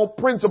fundamental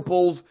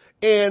principles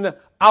in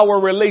our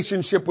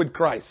relationship with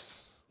Christ.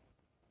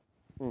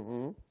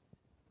 Mm-hmm.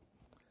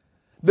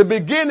 The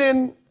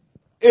beginning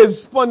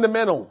is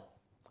fundamental.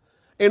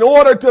 In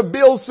order to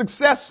build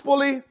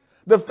successfully,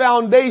 the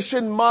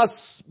foundation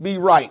must be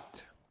right.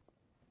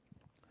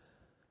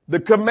 The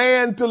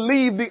command to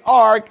leave the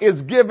ark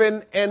is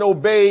given and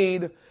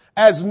obeyed.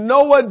 As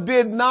Noah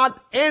did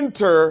not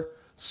enter,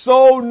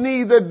 so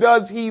neither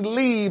does he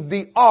leave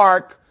the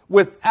ark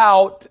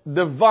without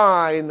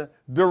divine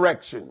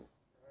direction.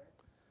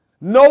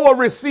 Noah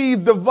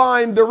received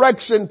divine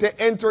direction to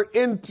enter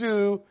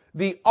into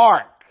the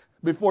ark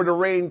before the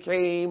rain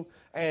came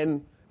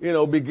and,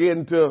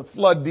 begin to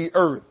flood the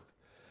earth.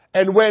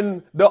 And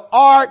when the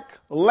ark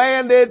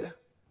landed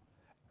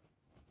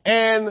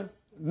and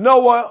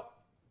Noah,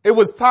 it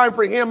was time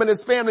for him and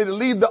his family to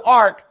leave the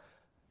ark,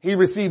 he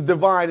received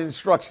divine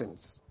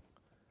instructions.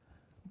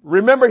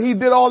 Remember, he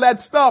did all that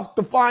stuff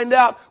to find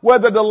out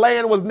whether the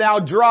land was now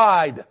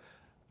dried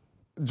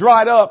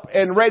up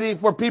and ready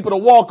for people to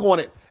walk on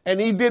it. And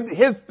he did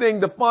his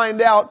thing to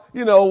find out,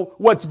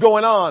 what's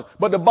going on.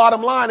 But the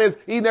bottom line is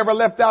he never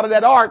left out of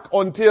that ark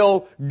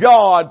until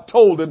God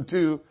told him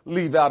to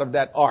leave out of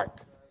that ark.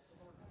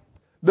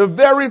 The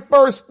very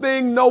first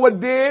thing Noah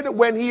did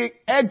when he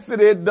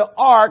exited the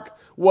ark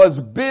was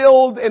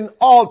build an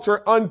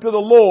altar unto the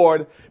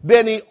Lord.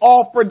 Then he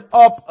offered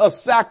up a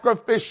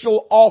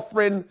sacrificial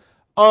offering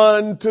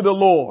unto the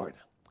Lord.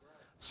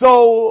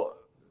 So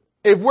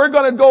if we're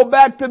going to go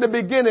back to the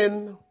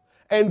beginning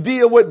and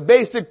deal with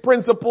basic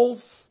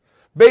principles,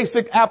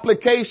 basic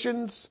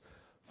applications,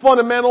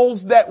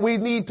 fundamentals that we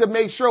need to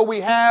make sure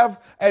we have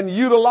and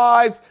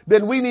utilize,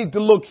 then we need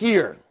to look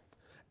here.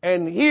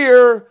 And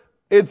here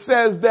it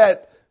says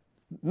that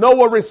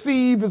Noah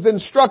received his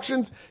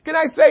instructions. Can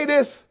I say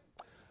this?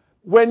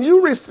 When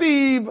you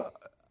receive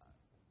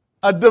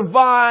a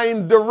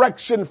divine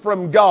direction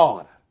from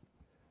God,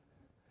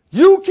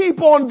 you keep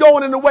on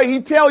going in the way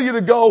He tells you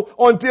to go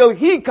until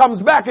He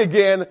comes back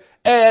again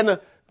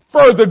and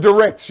further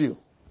directs you.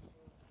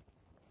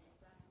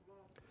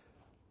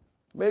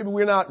 Maybe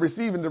we're not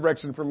receiving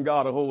direction from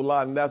God a whole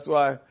lot, and that's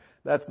why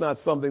that's not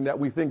something that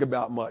we think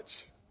about much.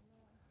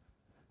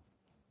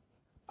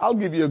 I'll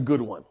give you a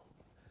good one.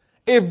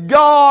 If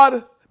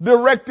God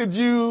directed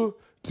you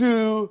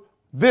to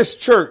this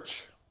church,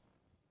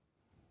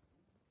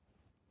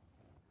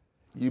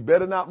 you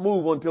better not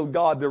move until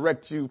God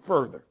directs you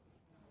further.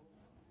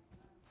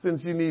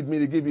 Since you need me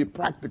to give you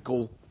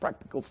practical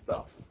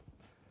stuff.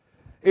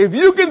 If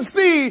you can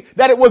see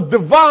that it was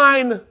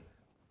divine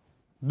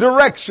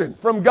direction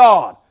from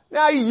God.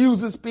 Now He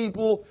uses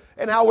people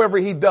and however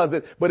He does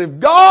it. But if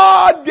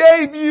God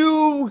gave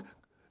you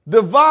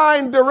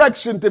divine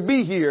direction to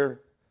be here,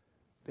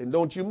 then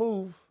don't you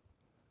move.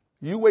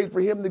 You wait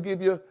for Him to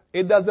give you.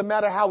 It doesn't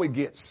matter how it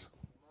gets.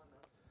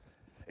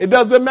 It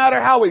doesn't matter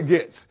how it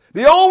gets.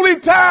 The only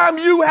time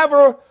you have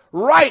a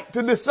right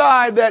to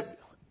decide that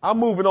I'm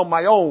moving on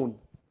my own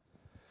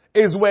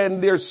is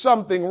when there's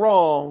something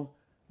wrong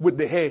with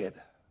the head.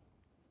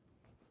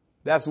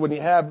 That's when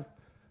you have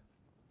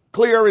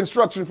clear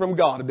instruction from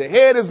God. If the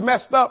head is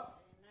messed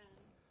up,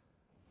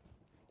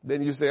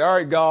 then you say, all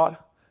right, God,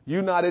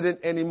 you're not in it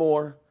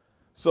anymore.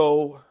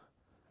 So,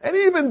 and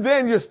even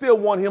then you still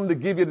want Him to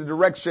give you the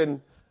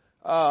direction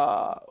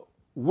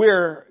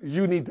where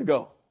you need to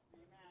go.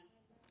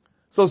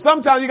 So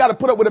sometimes you got to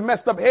put up with a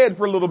messed up head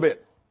for a little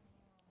bit.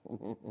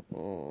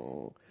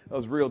 That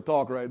was real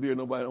talk right there.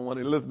 Nobody don't want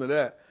to listen to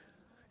that.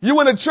 You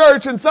in a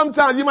church and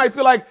sometimes you might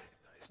feel like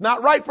it's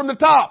not right from the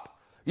top.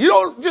 You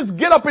don't just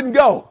get up and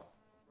go.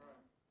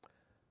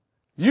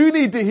 You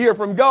need to hear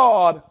from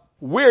God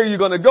where you're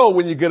going to go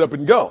when you get up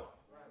and go.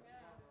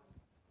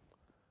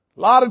 A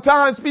lot of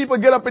times people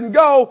get up and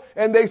go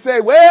and they say,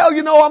 well,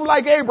 I'm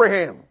like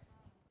Abraham.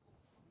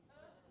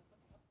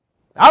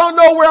 I don't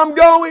know where I'm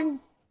going,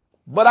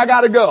 but I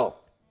got to go.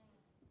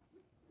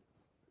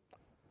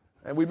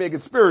 And we make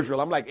it spiritual.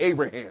 I'm like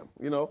Abraham.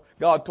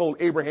 God told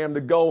Abraham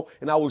to go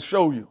and I will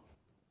show you.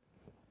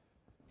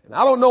 And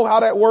I don't know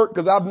how that worked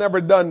because I've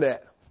never done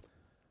that.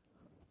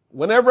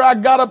 Whenever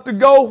I got up to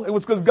go, it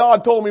was because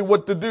God told me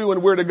what to do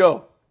and where to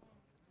go.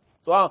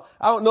 So I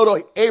don't know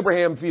the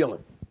Abraham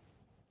feeling.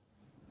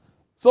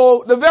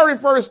 So the very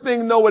first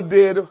thing Noah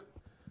did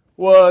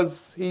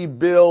was he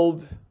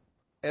built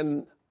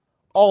an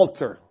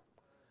altar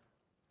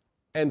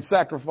and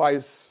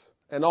sacrifice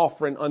an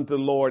offering unto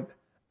the Lord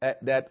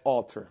at that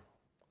altar.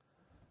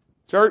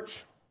 Church,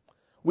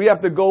 we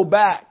have to go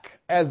back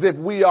as if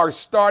we are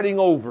starting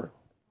over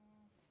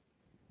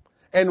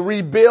and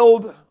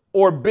rebuild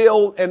or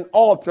build an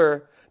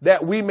altar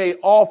that we may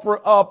offer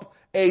up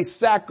a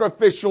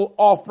sacrificial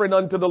offering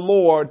unto the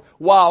Lord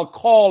while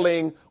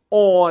calling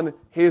on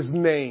His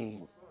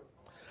name.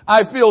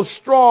 I feel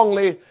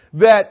strongly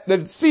that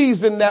the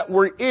season that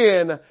we're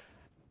in,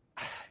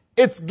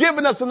 it's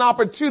given us an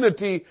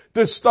opportunity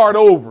to start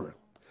over.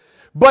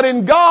 But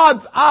in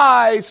God's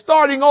eyes,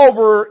 starting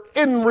over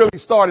isn't really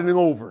starting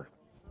over.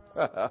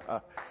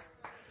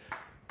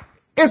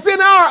 It's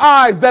in our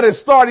eyes that it's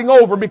starting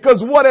over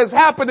because what has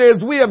happened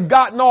is we have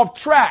gotten off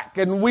track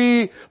and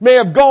we may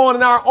have gone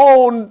in our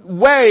own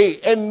way.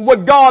 And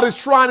what God is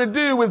trying to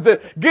do is to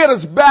get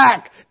us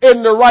back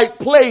in the right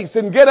place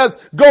and get us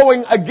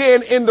going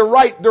again in the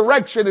right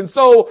direction. And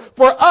so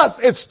for us,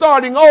 it's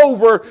starting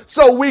over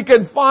so we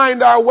can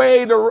find our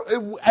way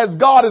to, as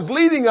God is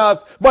leading us.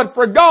 But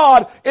for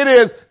God, it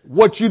is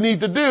what you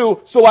need to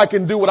do so I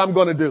can do what I'm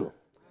going to do.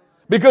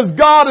 Because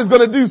God is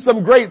going to do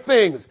some great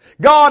things.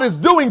 God is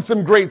doing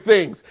some great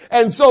things.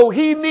 And so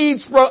He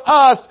needs for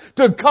us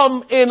to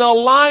come in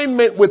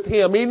alignment with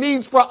Him. He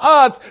needs for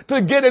us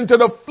to get into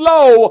the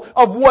flow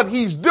of what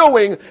He's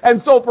doing.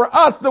 And so for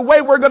us, the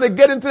way we're going to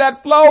get into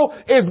that flow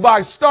is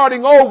by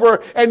starting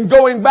over and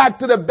going back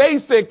to the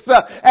basics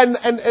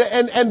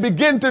and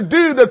begin to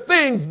do the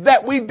things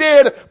that we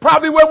did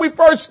probably when we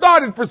first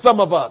started for some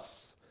of us.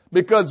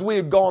 Because we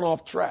had gone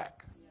off track.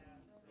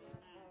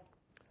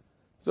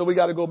 So we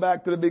got to go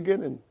back to the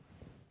beginning,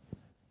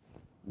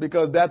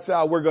 because that's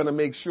how we're going to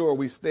make sure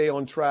we stay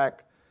on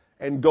track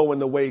and go in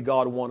the way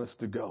God wants us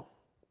to go.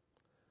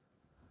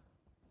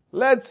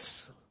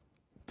 Let's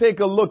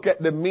take a look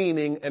at the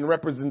meaning and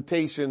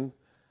representation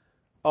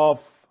of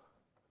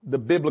the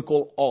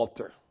biblical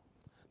altar.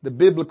 The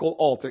biblical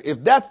altar.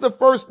 If that's the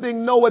first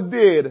thing Noah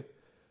did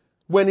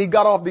when he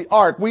got off the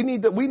ark, we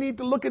need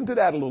to look into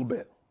that a little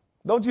bit.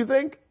 Don't you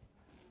think?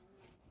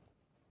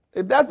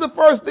 If that's the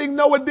first thing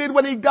Noah did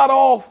when he got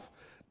off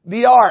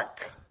the ark,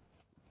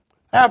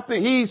 after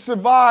he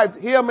survived,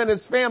 him and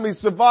his family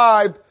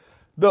survived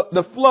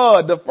the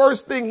flood, the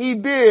first thing he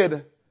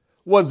did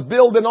was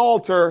build an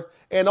altar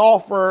and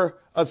offer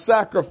a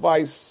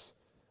sacrifice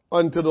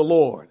unto the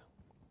Lord.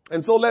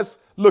 And so let's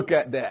look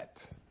at that.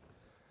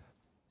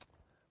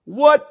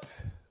 What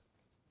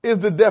is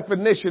the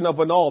definition of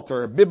an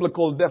altar? A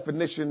biblical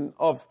definition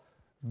of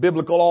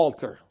biblical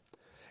altar.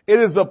 It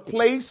is a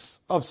place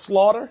of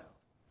slaughter,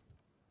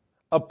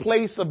 a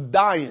place of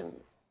dying.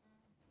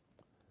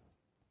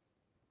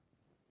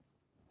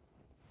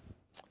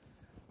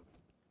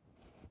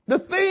 The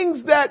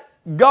things that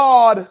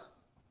God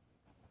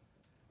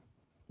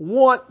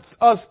wants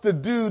us to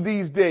do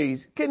these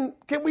days, can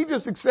we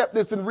just accept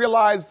this and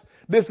realize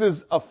this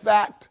is a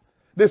fact,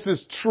 this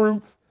is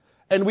truth,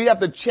 and we have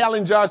to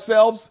challenge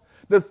ourselves?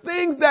 The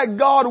things that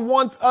God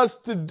wants us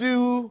to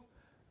do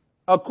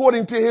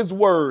according to His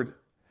word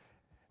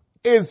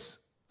is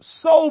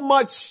so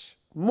much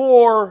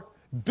more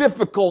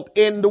difficult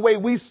in the way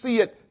we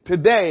see it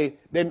today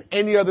than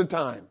any other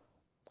time.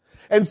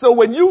 And so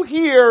when you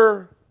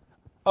hear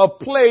a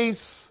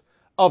place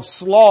of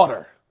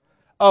slaughter,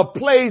 a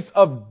place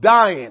of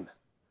dying,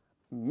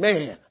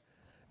 man,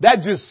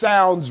 that just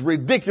sounds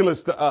ridiculous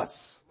to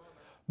us.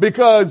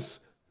 Because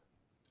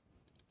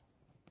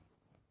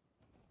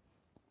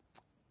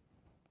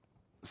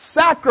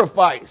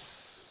sacrifice,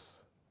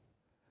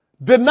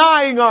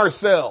 denying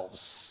ourselves,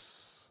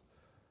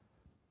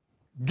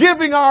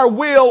 giving our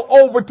will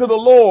over to the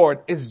Lord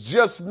is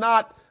just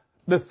not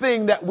the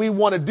thing that we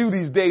want to do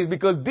these days,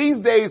 because these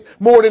days,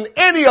 more than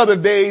any other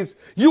days,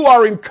 you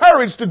are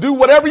encouraged to do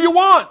whatever you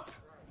want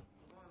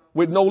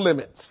with no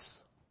limits.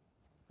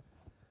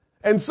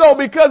 And so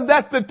because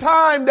that's the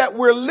time that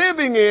we're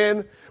living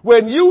in,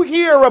 when you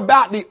hear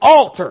about the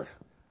altar,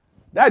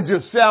 that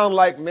just sounds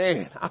like,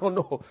 man, I don't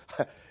know.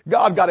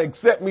 God got to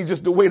accept me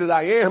just the way that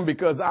I am,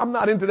 because I'm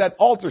not into that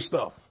altar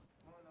stuff.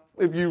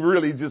 If you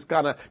really just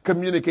kind of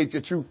communicate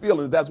your true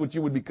feelings, that's what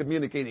you would be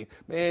communicating.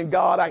 Man,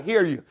 God, I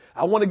hear you.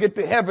 I want to get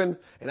to heaven,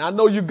 and I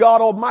know you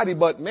God Almighty,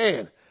 but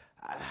man,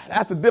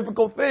 that's a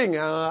difficult thing.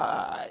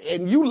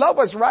 And you love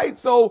us, right?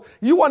 So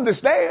you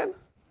understand.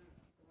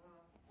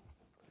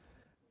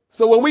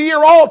 So when we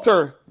hear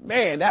altar,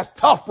 man, that's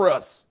tough for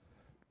us.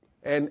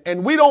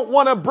 And we don't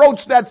want to broach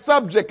that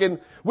subject, and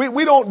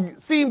we don't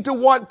seem to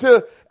want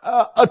to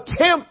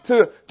attempt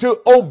to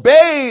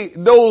obey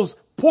those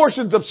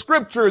portions of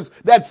scriptures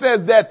that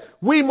says that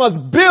we must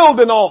build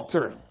an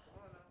altar.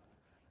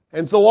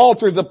 And so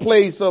altar is a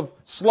place of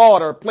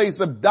slaughter, a place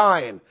of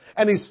dying,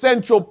 an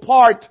essential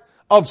part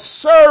of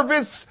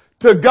service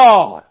to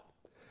God.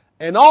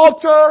 An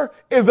altar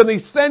is an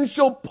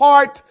essential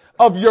part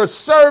of your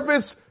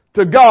service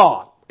to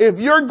God. If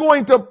you're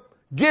going to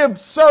give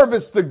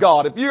service to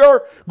God, if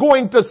you're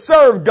going to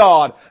serve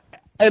God,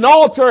 an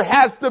altar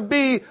has to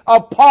be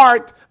a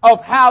part of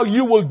how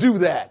you will do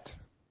that.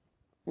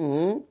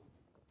 Mm-hmm.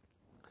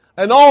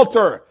 An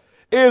altar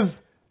is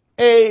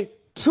a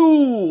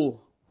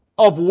tool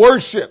of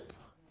worship.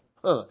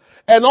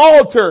 An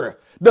altar,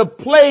 the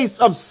place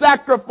of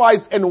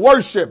sacrifice and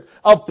worship,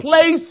 a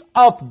place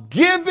of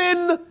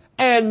giving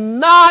and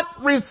not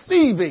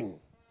receiving.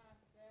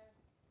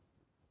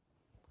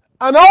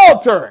 An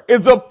altar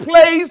is a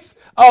place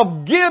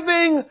of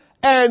giving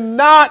and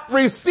not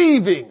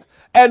receiving.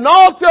 An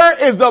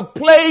altar is a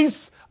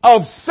place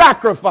of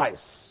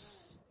sacrifice.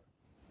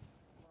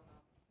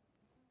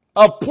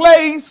 A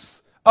place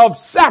of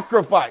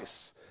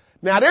sacrifice.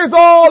 Now there's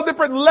all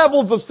different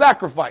levels of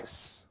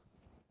sacrifice.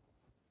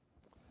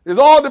 There's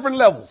all different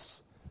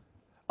levels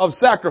of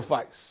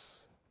sacrifice.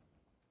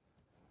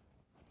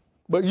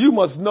 But you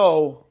must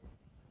know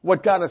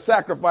what kind of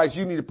sacrifice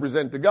you need to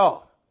present to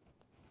God.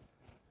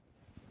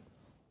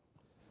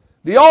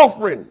 The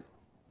offering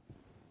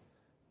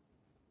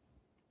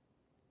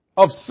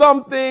of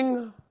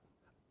something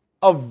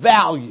of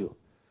value.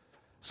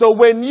 So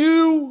when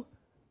you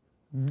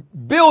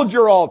build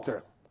your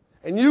altar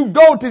and you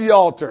go to the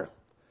altar,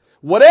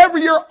 whatever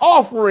you're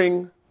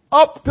offering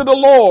up to the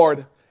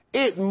Lord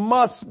it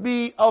must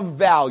be of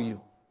value.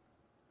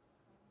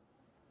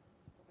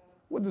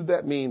 What does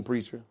that mean,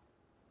 preacher?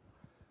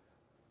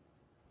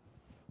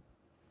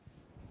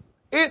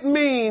 It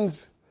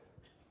means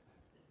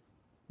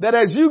that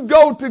as you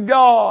go to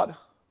God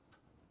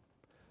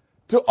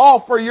to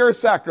offer your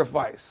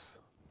sacrifice,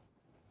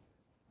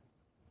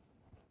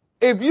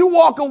 if you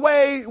walk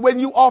away when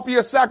you offer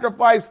your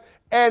sacrifice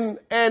and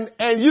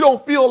you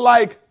don't feel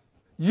like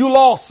you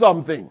lost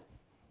something,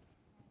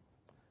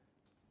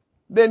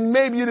 then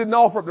maybe you didn't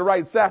offer up the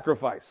right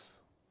sacrifice.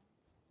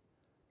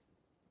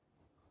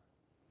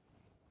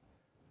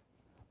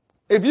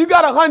 If you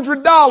got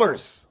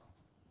 $100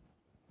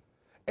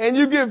 and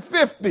you give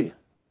 50,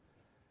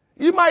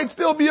 you might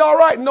still be all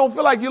right and don't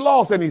feel like you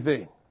lost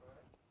anything.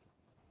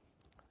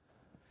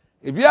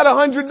 If you had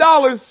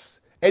 $100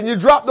 and you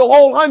drop the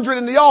whole 100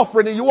 in the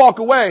offering and you walk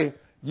away,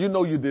 you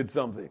know you did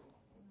something.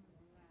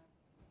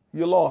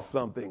 You lost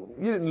something.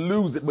 You didn't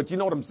lose it, but you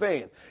know what I'm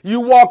saying.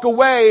 You walk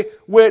away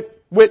with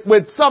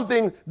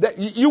something that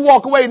you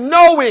walk away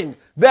knowing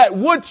that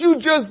what you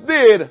just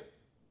did,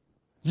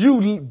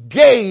 you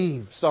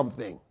gave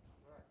something.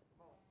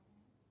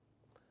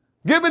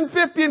 Giving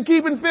 50 and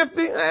keeping 50,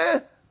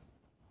 it's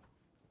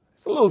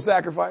a little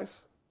sacrifice.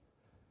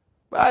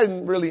 But I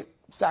didn't really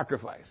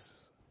sacrifice.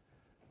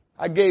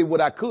 I gave what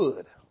I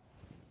could.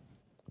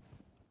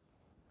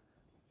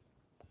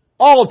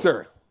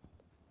 Altar.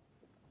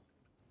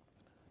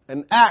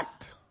 An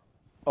act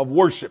of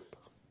worship.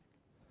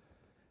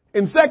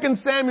 In 2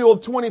 Samuel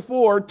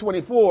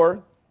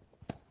 24:24,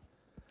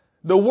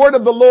 the word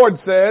of the Lord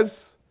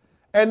says,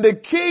 and the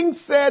king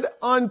said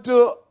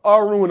unto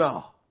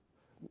Araunah,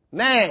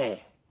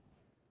 nay,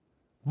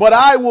 but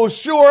I will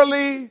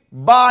surely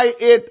buy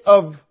it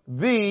of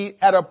thee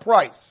at a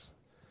price.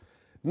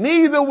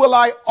 Neither will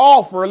I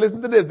offer,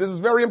 listen to this is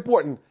very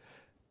important.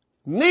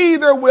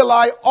 Neither will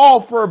I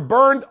offer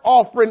burnt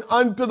offering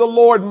unto the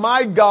Lord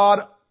my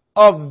God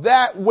of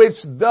that which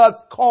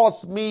doth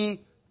cost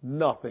me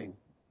nothing.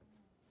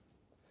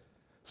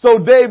 So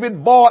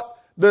David bought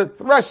the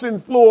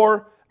threshing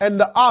floor and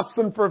the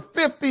oxen for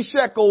 50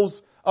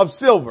 shekels of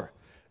silver.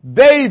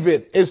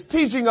 David is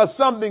teaching us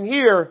something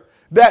here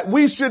that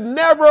we should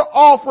never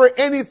offer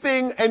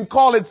anything and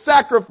call it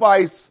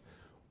sacrifice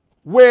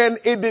when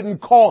it didn't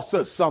cost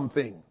us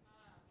something.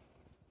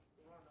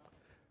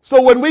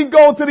 So when we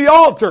go to the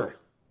altar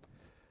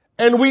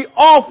and we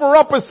offer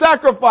up a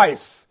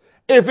sacrifice,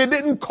 if it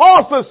didn't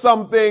cost us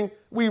something,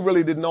 we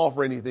really didn't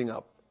offer anything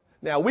up.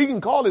 Now we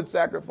can call it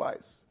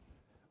sacrifice.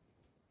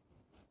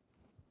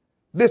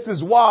 This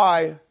is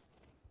why,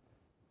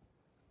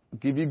 I'll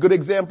give you a good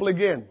example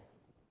again.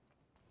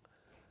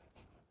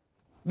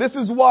 This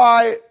is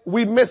why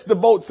we miss the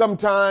boat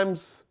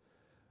sometimes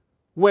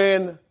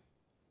when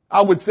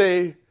I would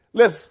say,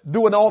 let's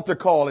do an altar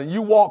call, and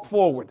you walk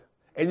forward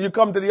and you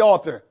come to the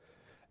altar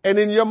and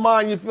in your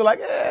mind you feel like,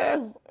 I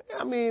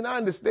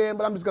understand,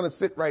 but I'm just going to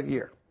sit right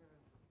here.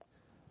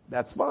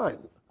 That's fine.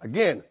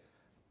 Again,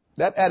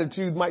 that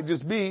attitude might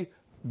just be,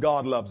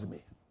 God loves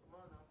me.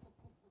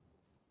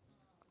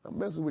 I'm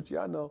messing with you,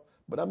 I know,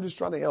 but I'm just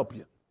trying to help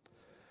you.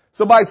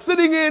 So by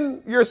sitting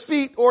in your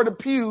seat or the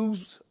pews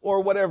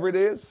or whatever it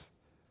is,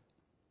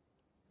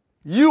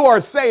 you are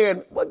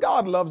saying, well,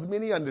 God loves me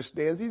and He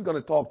understands. He's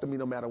going to talk to me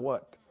no matter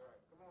what.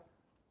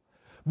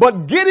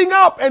 But getting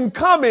up and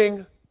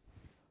coming,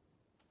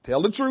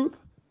 tell the truth,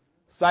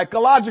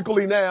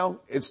 psychologically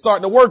now, it's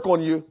starting to work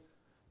on you.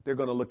 They're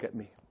going to look at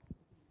me.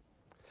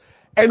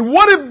 And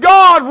what if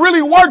God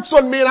really works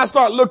on me and I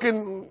start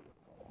looking,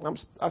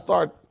 I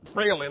start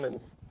frailing and,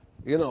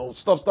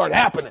 stuff start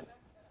happening.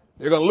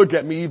 They're going to look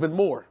at me even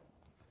more.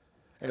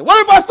 And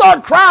what if I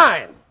start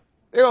crying?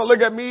 They're going to look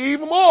at me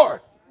even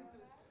more.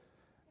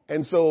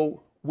 And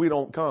so we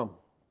don't come.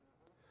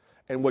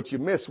 And what you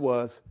missed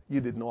was you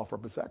didn't offer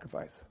up a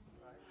sacrifice.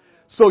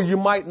 So you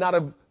might not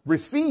have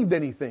received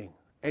anything.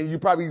 And you're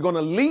probably going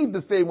to leave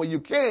the same way you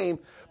came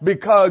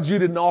because you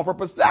didn't offer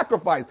up a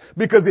sacrifice.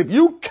 Because if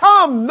you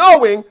come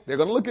knowing, they're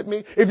going to look at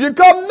me. If you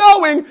come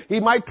knowing He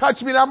might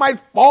touch me and I might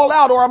fall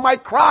out or I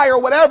might cry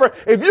or whatever.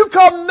 If you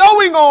come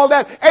knowing all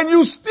that and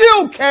you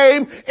still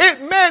came,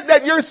 it meant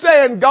that you're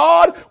saying,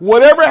 God,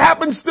 whatever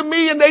happens to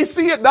me and they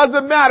see it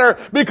doesn't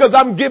matter because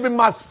I'm giving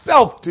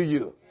myself to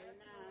you.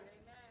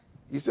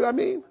 You see what I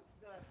mean?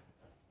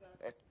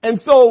 And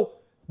so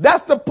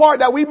that's the part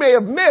that we may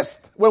have missed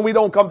when we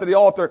don't come to the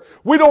altar.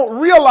 We don't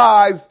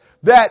realize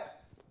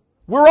that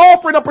we're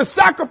offering up a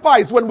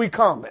sacrifice when we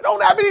come. It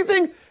don't have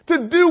anything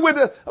to do with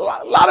it. A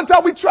lot of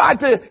times we try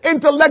to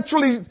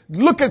intellectually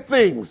look at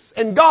things.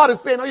 And God is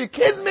saying, are you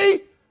kidding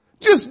me?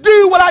 Just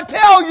do what I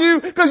tell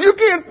you because you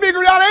can't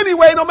figure it out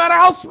anyway, no matter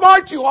how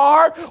smart you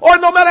are or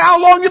no matter how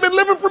long you've been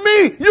living for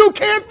me. You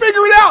can't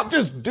figure it out.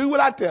 Just do what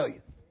I tell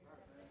you.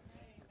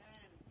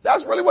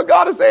 That's really what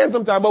God is saying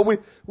sometimes. But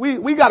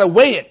we got to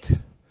weigh it.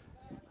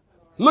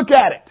 Look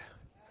at it.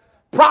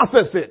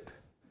 Process it.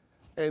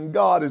 And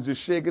God is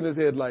just shaking His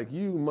head like,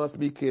 you must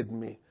be kidding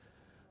me.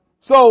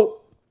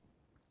 So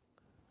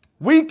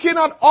we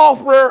cannot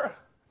offer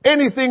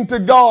anything to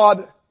God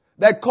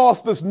that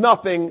cost us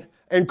nothing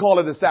and call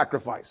it a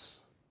sacrifice.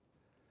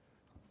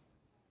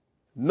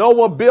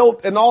 Noah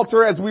built an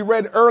altar, as we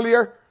read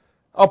earlier,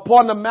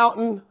 upon the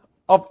mountain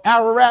of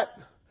Ararat.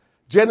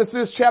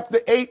 Genesis chapter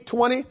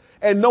 8:20.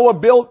 And Noah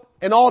built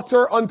an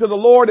altar unto the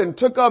Lord and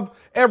took of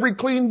every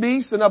clean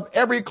beast and of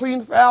every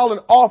clean fowl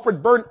and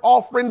offered burnt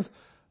offerings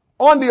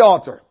on the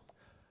altar.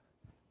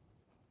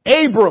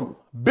 Abram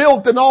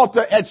built an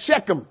altar at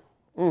Shechem.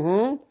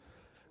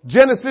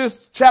 Genesis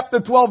chapter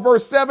 12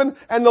 verse 7.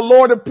 And the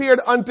Lord appeared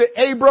unto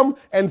Abram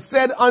and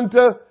said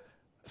unto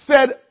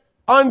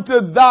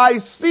thy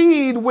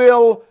seed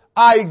will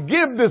I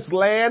give this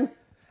land,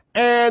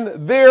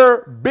 and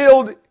there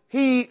build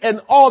he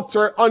an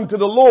altar unto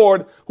the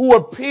Lord who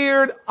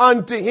appeared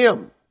unto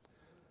him.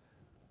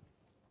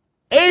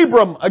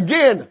 Abram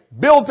again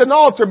built an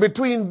altar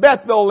between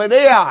Bethel and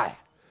Ai.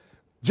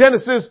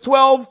 Genesis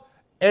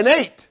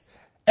 12:8.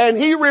 And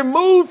he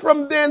removed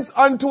from thence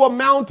unto a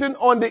mountain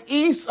on the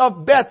east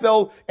of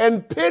Bethel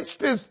and pitched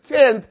his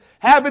tent,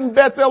 having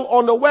Bethel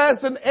on the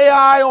west and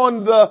Ai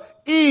on the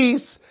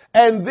east.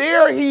 And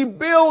there he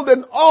built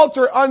an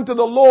altar unto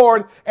the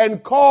Lord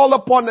and called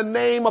upon the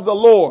name of the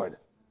Lord.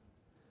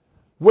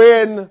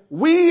 When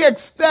we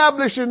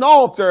establish an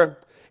altar,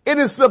 it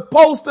is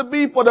supposed to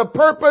be for the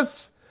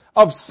purpose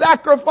of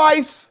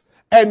sacrifice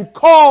and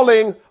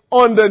calling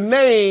on the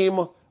name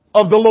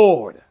of the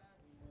Lord.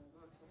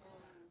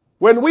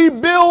 When we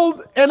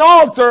build an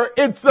altar,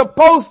 it's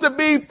supposed to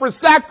be for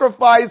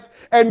sacrifice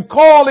and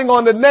calling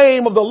on the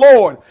name of the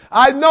Lord.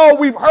 I know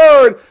we've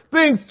heard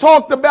things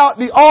talked about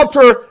the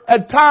altar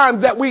at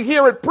times, that we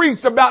hear it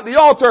preached about the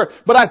altar,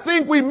 but I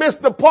think we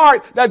missed the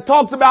part that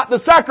talks about the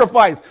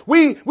sacrifice.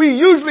 We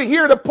usually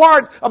hear the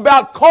part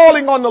about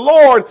calling on the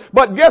Lord,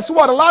 but guess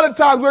what? A lot of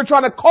times we're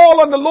trying to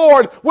call on the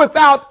Lord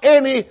without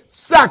any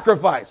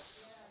sacrifice.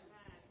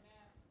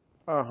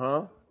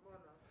 The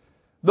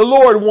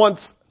Lord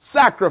wants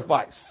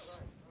sacrifice.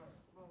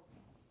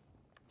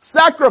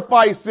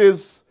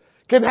 Sacrifices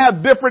can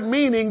have different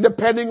meaning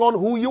depending on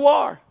who you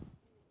are.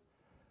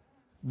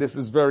 This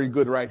is very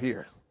good right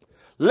here.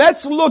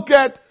 Let's look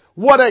at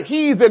what a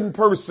heathen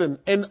person,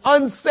 an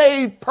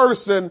unsaved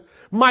person,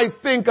 might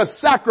think a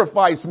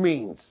sacrifice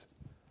means.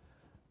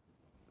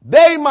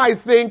 They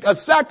might think a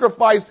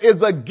sacrifice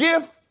is a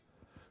gift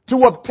to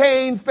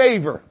obtain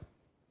favor,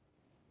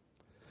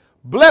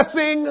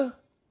 blessing,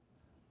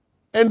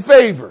 and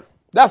favor.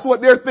 That's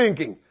what they're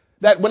thinking.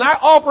 That when I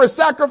offer a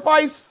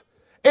sacrifice,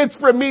 it's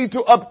for me to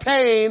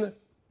obtain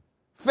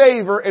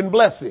favor and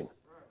blessing.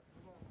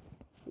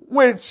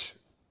 Which,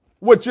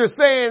 what you're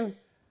saying,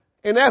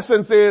 in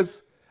essence, is,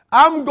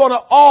 I'm going to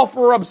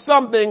offer up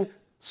something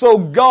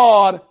so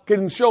God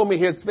can show me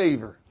His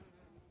favor.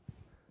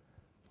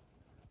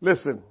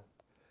 Listen,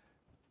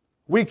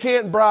 we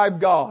can't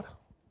bribe God.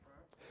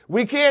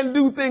 We can't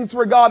do things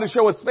for God to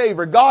show us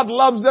favor. God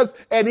loves us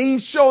and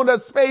He's shown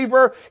us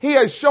favor. He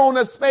has shown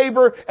us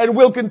favor and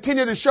will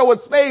continue to show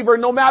us favor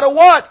no matter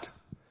what.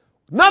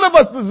 None of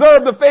us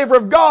deserve the favor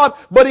of God,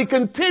 but He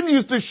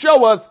continues to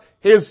show us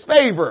His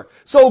favor.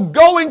 So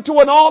going to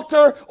an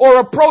altar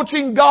or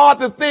approaching God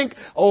to think,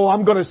 oh,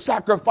 I'm going to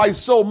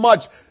sacrifice so much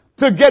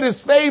to get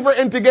His favor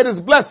and to get His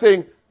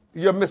blessing,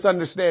 you're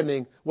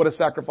misunderstanding what a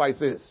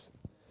sacrifice is.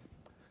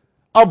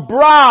 A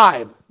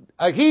bribe.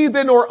 A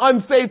heathen or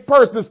unsaved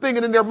person is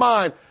thinking in their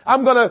mind,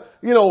 I'm going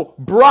to,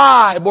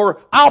 bribe or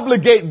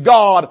obligate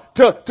God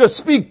to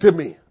speak to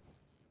me.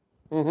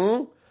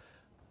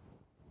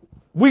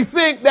 We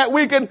think that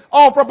we can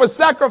offer up a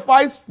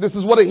sacrifice. This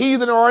is what a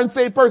heathen or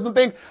unsaved person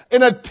thinks,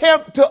 in an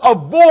attempt to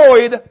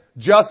avoid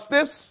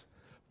justice,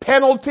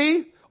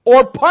 penalty,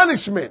 or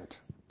punishment.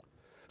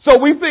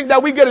 So we think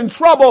that we get in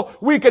trouble,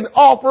 we can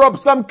offer up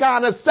some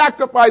kind of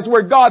sacrifice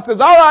where God says,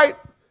 all right,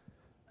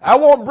 I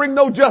won't bring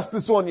no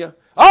justice on you.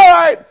 All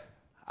right,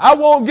 I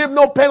won't give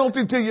no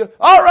penalty to you.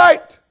 All right,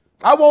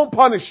 I won't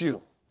punish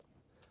you.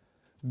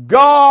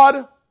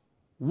 God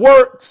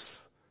works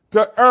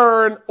to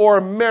earn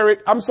or merit,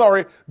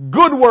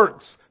 good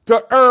works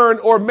to earn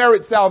or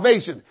merit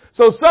salvation.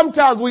 So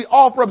sometimes we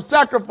offer up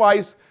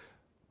sacrifice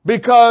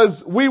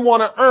because we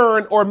want to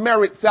earn or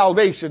merit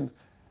salvation.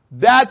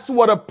 That's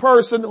what a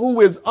person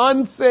who is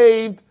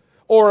unsaved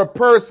or a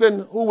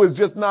person who is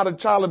just not a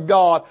child of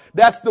God,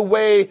 that's the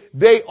way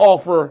they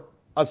offer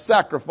a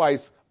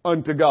sacrifice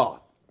unto God.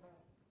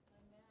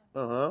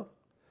 A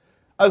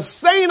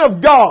saint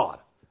of God,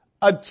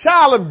 a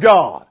child of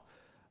God,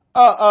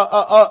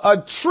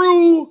 a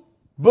true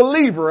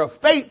believer, a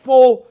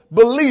faithful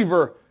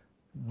believer,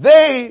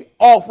 they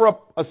offer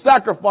up a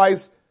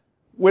sacrifice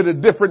with a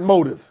different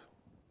motive.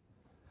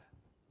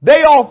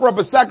 They offer up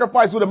a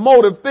sacrifice with a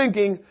motive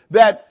thinking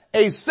that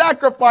a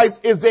sacrifice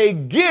is a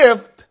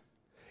gift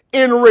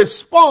in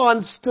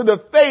response to the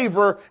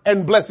favor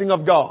and blessing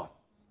of God.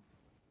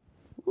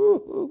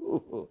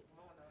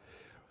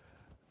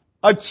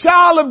 A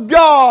child of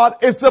God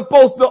is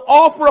supposed to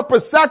offer up a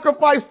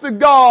sacrifice to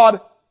God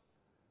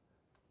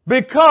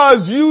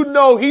because you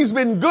know He's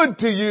been good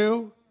to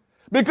you,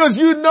 because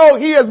you know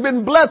He has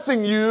been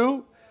blessing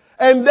you,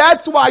 And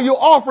that's why you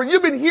offer.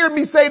 You've been hearing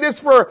me say this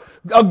for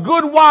a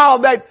good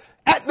while, that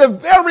at the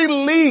very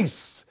least,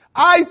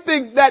 I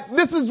think that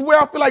this is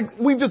where I feel like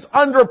we just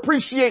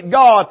underappreciate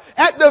God.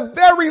 At the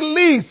very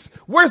least,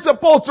 we're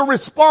supposed to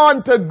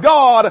respond to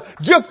God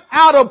just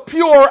out of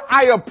pure,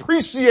 I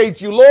appreciate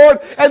you, Lord.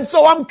 And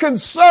so I'm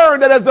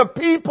concerned that as a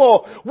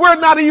people, we're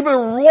not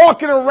even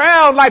walking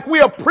around like we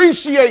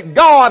appreciate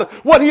God,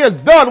 what He has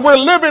done. We're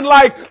living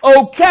like,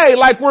 okay,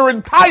 like we're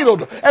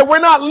entitled. And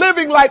we're not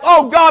living like,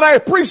 oh God, I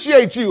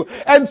appreciate you.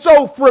 And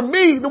so for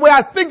me, the way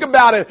I think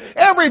about it,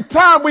 every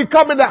time we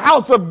come in the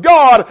house of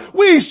God,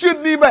 we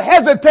shouldn't even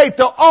hesitate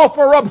to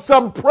offer up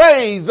some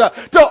praise,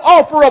 to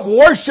offer up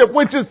worship,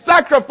 which is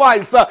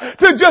sacrifice,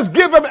 to just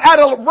give Him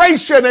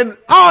adoration and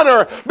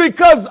honor,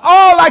 because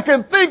all I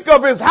can think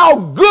of is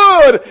how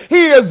good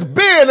He has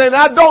been, and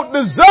I don't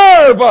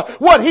deserve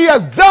what He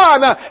has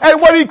done and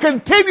what He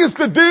continues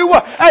to do,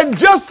 and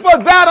just for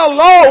that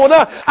alone,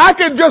 I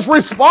can just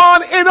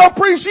respond in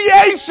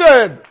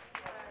appreciation.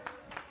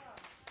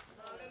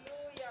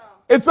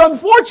 It's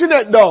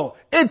unfortunate though.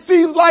 It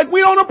seems like we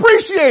don't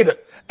appreciate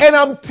it. And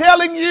I'm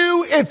telling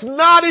you, it's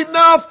not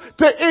enough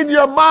to in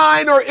your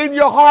mind or in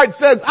your heart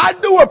says, I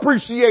do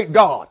appreciate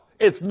God.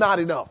 It's not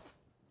enough.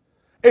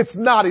 It's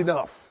not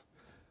enough.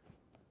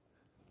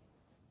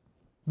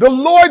 The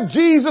Lord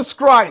Jesus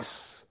Christ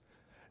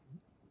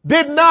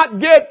did not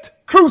get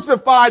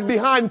crucified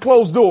behind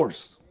closed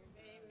doors.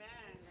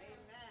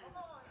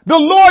 The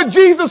Lord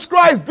Jesus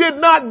Christ did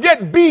not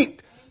get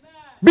beat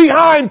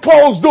behind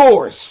closed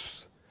doors.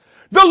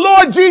 The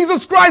Lord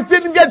Jesus Christ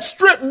didn't get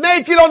stripped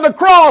naked on the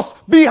cross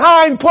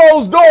behind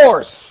closed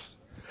doors.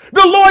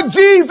 The Lord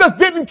Jesus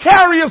didn't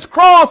carry His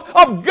cross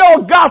up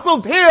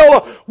Golgotha's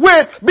hill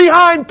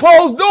behind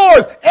closed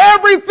doors.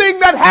 Everything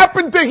that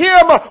happened to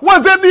Him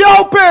was in the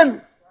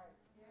open.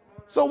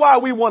 So why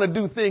we want to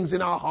do things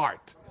in our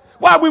heart?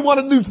 Why we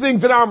want to do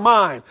things in our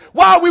mind?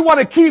 Why we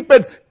want to keep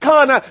it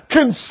kind of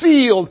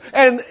concealed?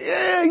 And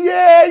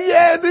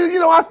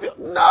I feel,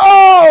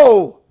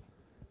 no!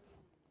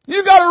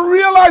 You got to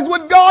realize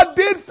what God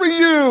did for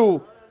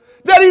you.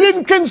 That He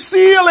didn't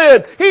conceal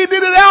it. He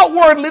did it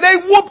outwardly. They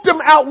whooped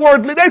Him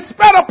outwardly. They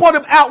spat upon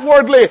Him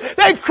outwardly.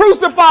 They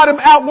crucified Him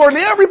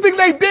outwardly. Everything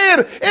they did,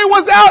 it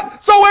was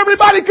out so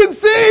everybody can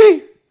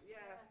see.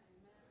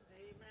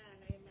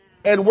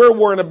 And we're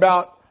worried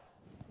about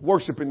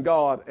worshiping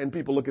God and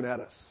people looking at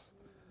us.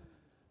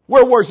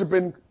 We're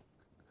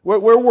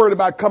worried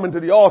about coming to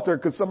the altar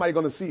because somebody's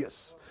going to see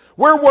us.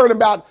 We're worried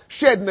about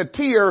shedding a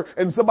tear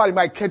and somebody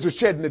might catch us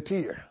shedding a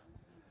tear.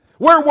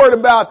 We're worried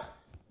about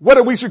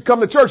whether we should come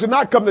to church or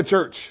not come to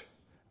church.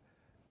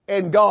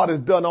 And God has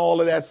done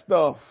all of that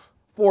stuff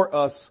for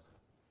us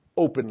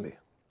openly.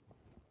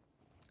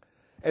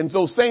 And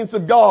so saints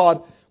of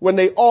God, when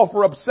they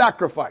offer up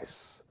sacrifice,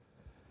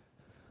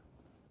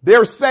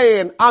 they're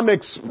saying, I'm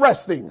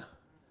expressing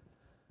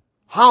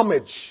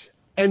homage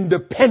and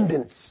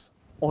dependence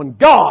on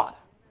God.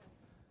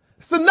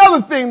 It's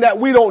another thing that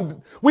we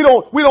don't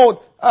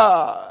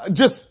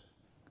just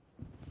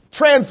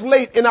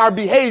translate in our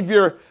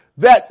behavior,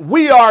 that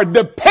we are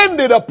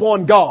dependent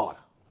upon God.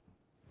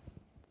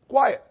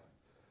 Quiet.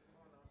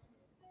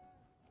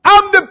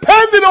 I'm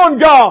dependent on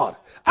God.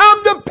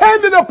 I'm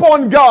dependent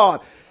upon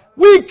God.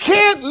 We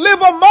can't live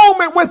a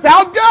moment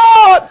without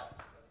God.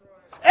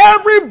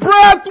 Every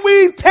breath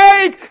we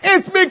take,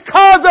 it's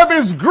because of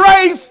His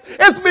grace.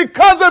 It's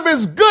because of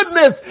His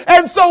goodness.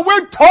 And so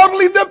we're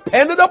totally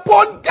dependent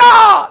upon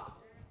God.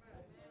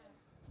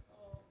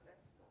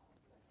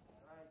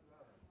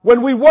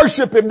 When we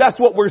worship Him, that's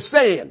what we're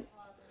saying.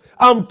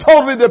 I'm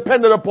totally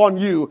dependent upon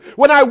you.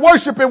 When I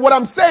worship Him, what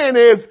I'm saying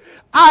is,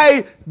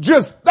 I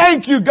just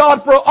thank you,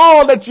 God, for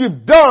all that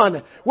you've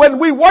done. When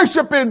we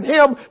worship in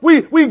Him,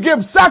 we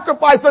give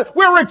sacrifice.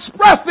 We're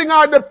expressing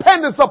our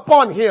dependence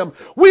upon Him.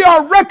 We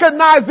are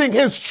recognizing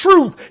His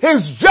truth,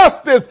 His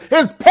justice,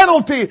 His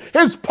penalty,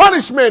 His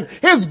punishment,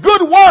 His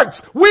good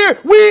works.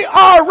 We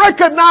are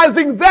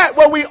recognizing that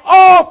when we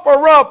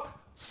offer up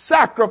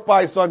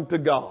sacrifice unto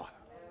God.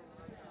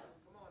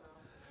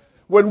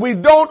 When we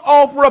don't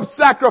offer up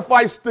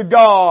sacrifice to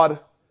God,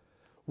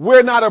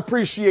 we're not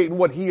appreciating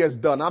what He has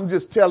done. I'm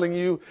just telling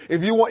you,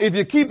 if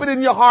you keep it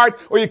in your heart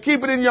or you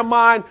keep it in your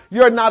mind,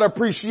 you're not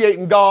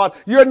appreciating God.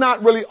 You're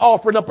not really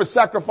offering up a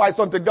sacrifice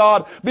unto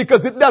God,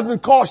 because it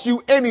doesn't cost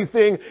you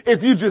anything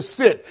if you just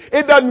sit.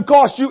 It doesn't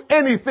cost you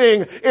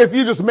anything if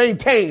you just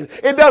maintain.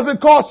 It doesn't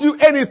cost you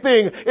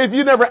anything if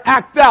you never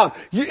act out.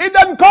 It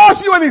doesn't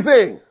cost you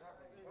anything.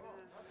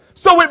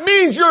 So it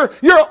means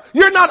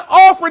you're not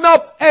offering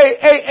up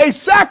a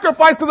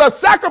sacrifice, because a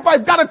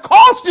sacrifice got to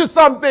cost you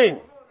something.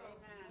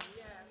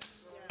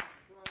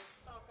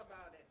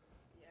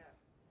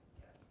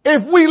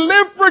 If we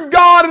live for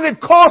God and it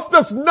costs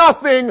us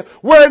nothing,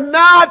 we're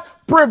not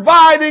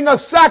providing a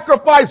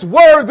sacrifice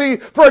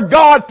worthy for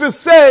God to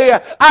say,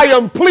 I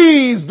am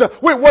pleased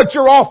with what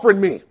you're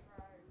offering me.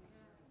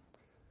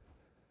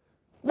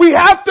 We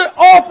have to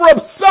offer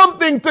up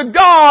something to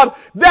God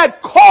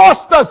that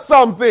costs us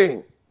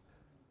something.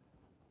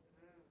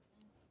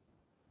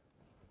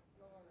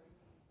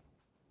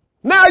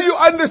 Now you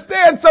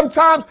understand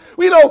sometimes,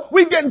 we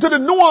get into the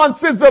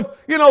nuances of,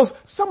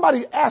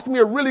 somebody asked me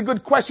a really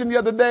good question the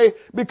other day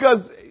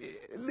because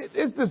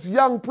it's this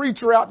young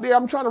preacher out there.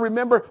 I'm trying to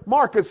remember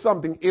Marcus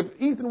something. If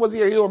Ethan was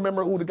here, he'll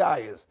remember who the guy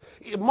is.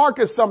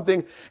 Marcus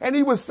something. And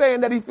he was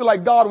saying that he feel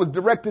like God was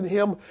directing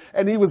him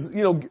and he was,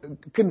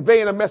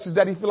 conveying a message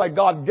that he feel like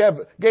God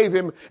gave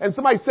him. And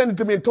somebody sent it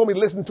to me and told me to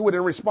listen to it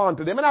and respond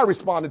to them. And I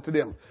responded to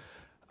them.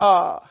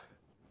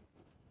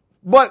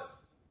 But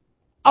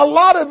a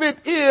lot of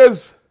it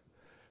is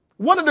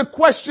one of the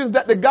questions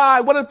that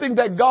one of the things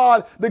that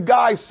the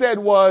guy said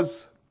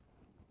was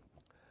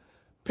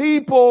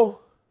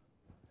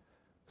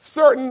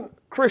certain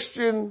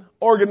Christian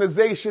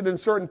organization and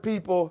certain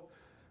people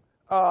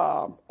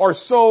are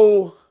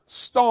so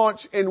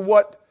staunch in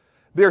what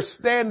their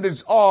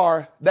standards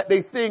are that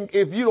they think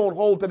if you don't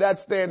hold to that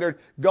standard,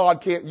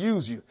 God can't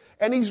use you.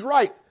 And he's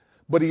right.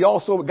 But he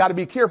also got to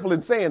be careful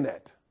in saying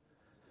that.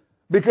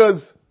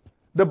 Because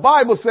the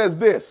Bible says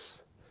this,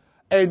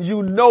 and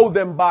you know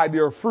them by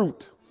their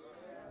fruit.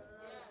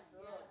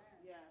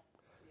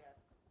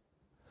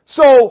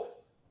 So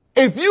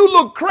if you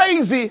look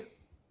crazy,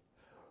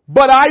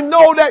 but I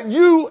know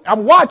that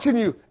I'm watching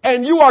you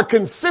and you are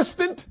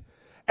consistent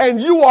and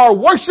you are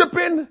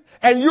worshiping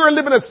and you're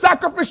living a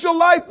sacrificial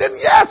life, then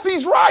yes,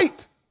 he's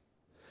right.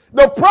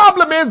 The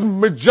problem is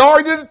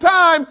majority of the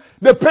time,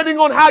 depending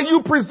on how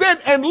you present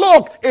and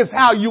look, is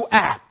how you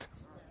act.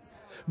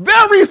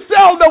 Very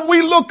seldom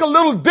we look a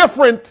little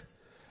different,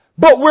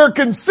 but we're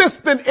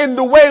consistent in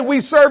the way we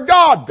serve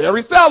God.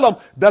 Very seldom.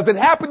 Does it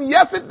happen?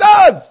 Yes, it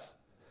does.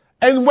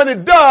 And when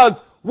it does,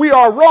 we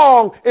are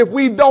wrong if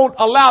we don't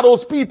allow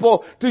those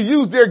people to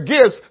use their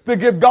gifts to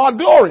give God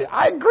glory.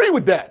 I agree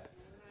with that.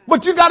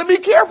 But you got to be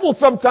careful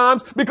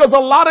sometimes because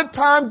a lot of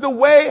times the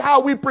way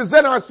how we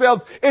present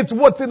ourselves, it's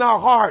what's in our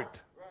heart.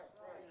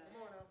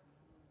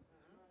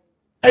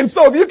 And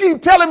so if you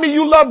keep telling me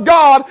you love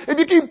God, if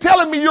you keep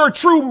telling me you're a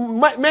true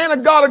man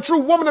of God, a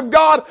true woman of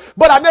God,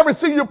 but I never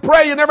see you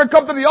pray, you never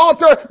come to the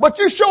altar, but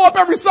you show up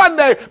every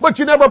Sunday, but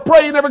you never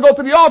pray, you never go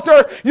to the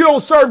altar, you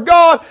don't serve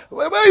God,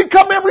 well, you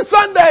come every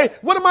Sunday,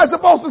 what am I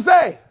supposed to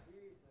say?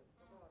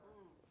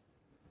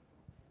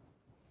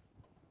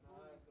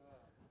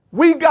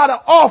 We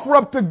gotta offer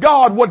up to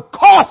God what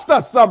cost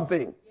us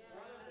something.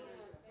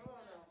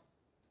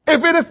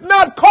 If it is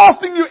not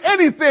costing you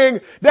anything,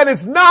 then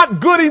it's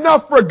not good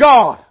enough for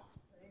God.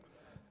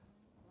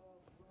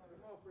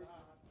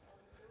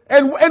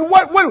 And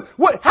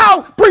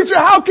preacher,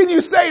 how can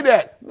you say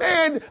that?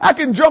 Man, I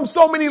can jump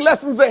so many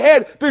lessons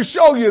ahead to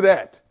show you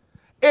that.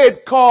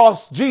 It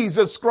cost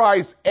Jesus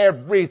Christ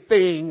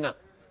everything.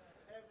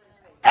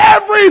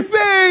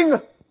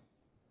 Everything!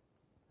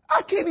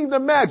 I can't even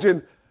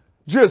imagine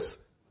just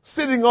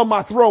sitting on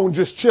my throne,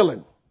 just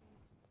chilling.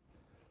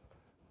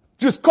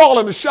 Just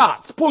calling the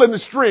shots, pulling the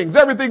strings,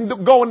 everything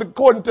going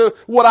according to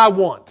what I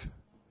want.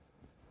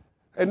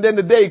 And then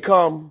the day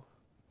come,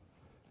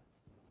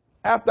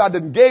 after I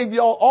done gave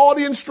y'all all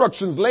the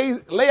instructions,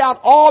 lay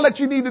out all that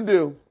you need to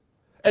do,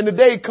 and the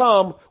day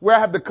come where I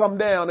have to come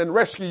down and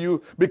rescue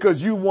you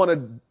because you want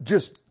to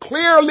just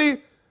clearly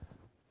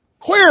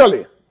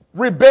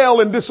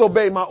rebel and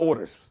disobey my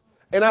orders.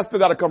 And I still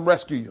got to come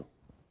rescue you.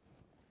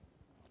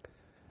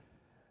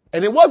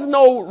 And it wasn't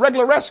no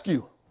regular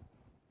rescue.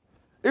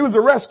 It was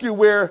a rescue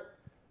where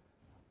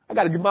I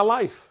got to give my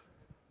life.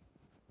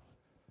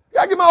 I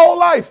got to give my whole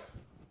life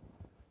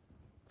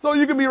so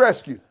you can be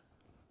rescued.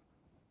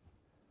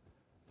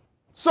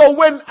 So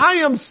when I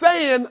am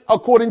saying,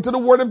 according to the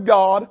Word of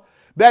God,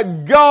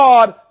 that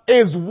God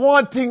is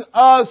wanting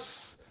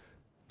us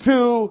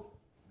to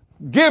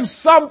give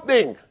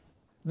something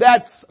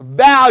that's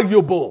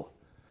valuable,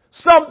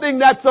 something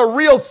that's a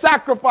real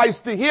sacrifice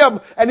to Him,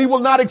 and He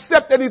will not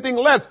accept anything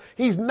less.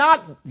 He's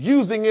not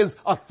using His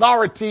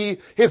authority,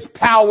 His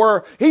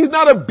power. He's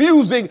not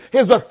abusing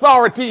His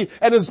authority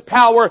and His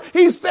power.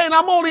 He's saying,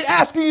 I'm only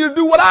asking you to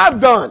do what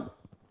I've done.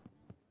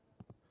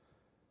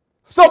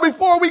 So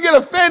before we get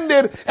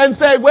offended and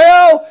say,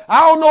 well,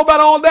 I don't know about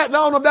all that. I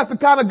don't know if that's the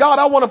kind of God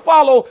I want to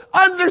follow.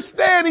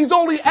 Understand He's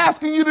only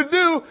asking you to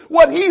do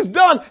what He's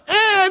done,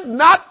 and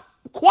not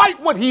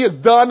quite what He has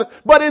done,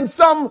 but in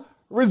some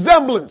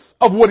resemblance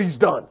of what He's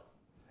done.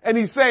 And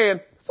He's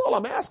saying, that's all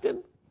I'm asking.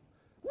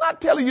 I'm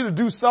not telling you to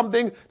do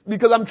something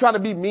because I'm trying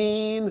to be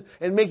mean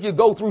and make you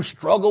go through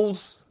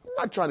struggles. I'm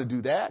not trying to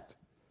do that.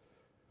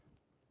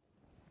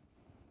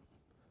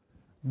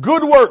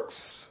 Good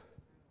works.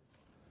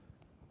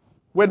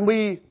 When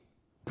we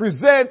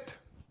present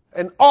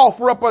and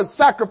offer up a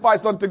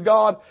sacrifice unto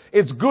God,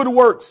 it's good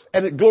works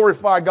and it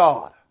glorifies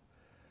God.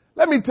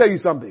 Let me tell you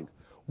something.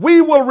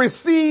 We will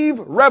receive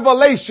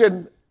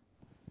revelation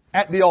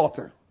at the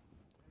altar.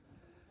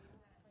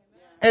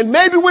 And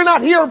maybe we're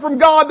not hearing from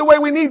God the way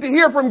we need to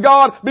hear from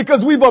God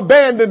because we've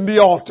abandoned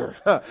the altar.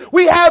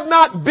 We have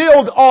not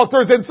built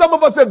altars, and some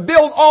of us have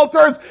built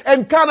altars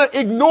and kind of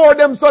ignored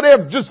them so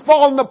they've just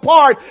fallen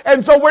apart.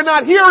 And so we're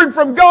not hearing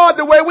from God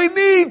the way we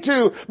need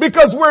to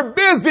because we're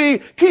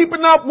busy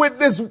keeping up with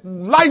this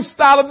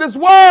lifestyle of this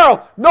world.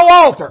 No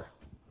altar.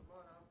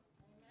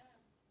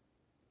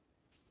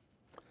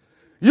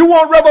 You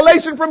want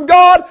revelation from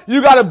God? You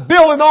got to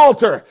build an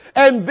altar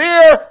and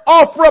there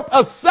offer up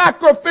a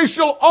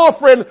sacrificial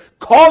offering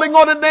calling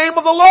on the name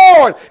of the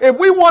Lord.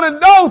 If we want to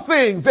know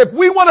things, if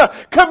we want to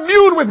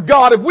commune with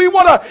God, if we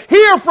want to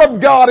hear from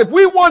God, if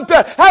we want to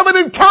have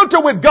an encounter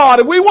with God,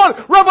 if we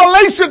want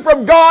revelation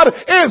from God,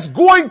 it's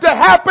going to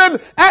happen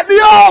at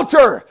the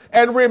altar.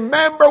 And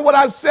remember what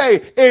I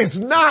say, it's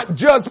not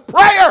just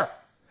prayer.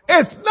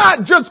 It's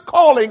not just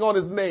calling on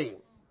His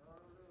name.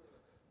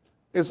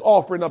 It's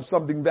offering up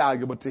something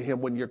valuable to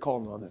Him when you're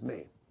calling on His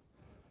name.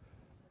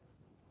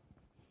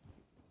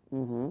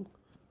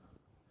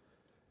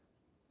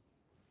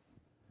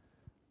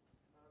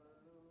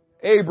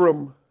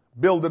 Abram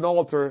built an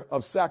altar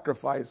of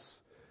sacrifice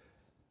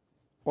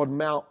on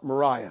Mount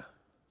Moriah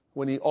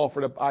when he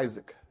offered up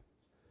Isaac.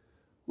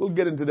 We'll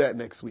get into that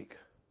next week.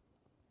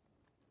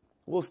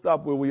 We'll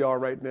stop where we are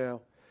right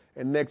now.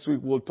 And next week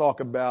we'll talk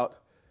about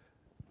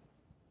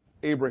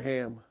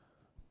Abraham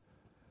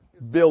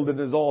building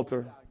his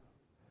altar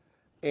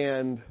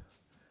and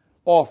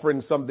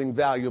offering something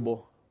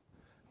valuable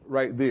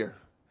right there.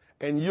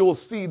 And you'll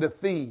see the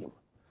theme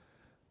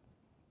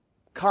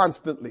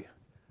constantly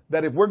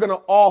that if we're going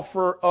to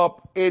offer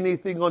up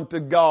anything unto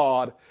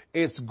God,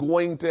 it's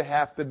going to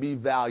have to be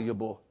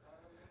valuable.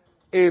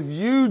 If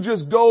you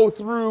just go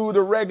through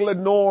the regular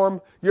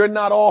norm, you're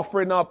not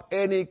offering up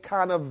any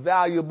kind of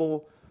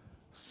valuable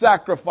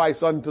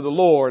sacrifice unto the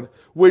Lord,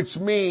 which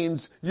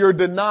means you're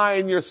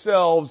denying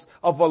yourselves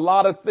of a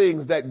lot of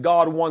things that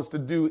God wants to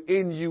do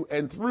in you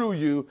and through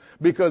you,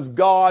 because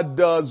God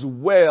does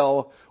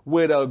well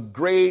with a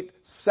great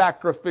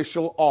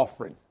sacrificial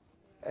offering.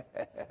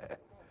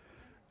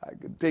 I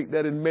could take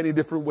that in many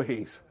different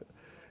ways.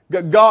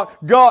 God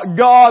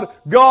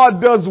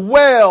does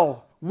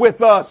well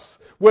with us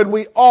when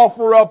we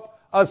offer up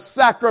a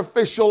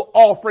sacrificial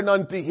offering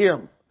unto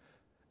Him.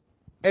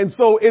 And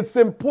so it's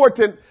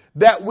important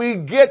that we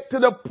get to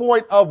the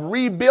point of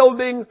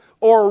rebuilding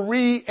or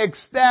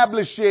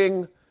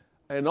re-establishing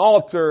an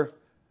altar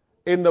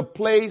in the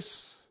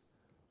place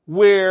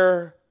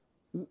where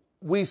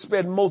we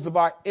spend most of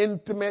our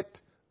intimate,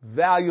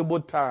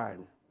 valuable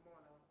time.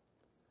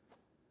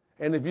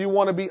 And if you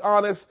want to be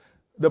honest,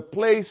 the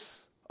place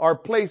or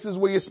places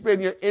where you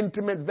spend your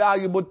intimate,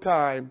 valuable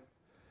time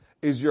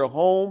is your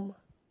home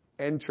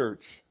and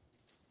church.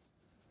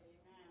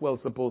 Well,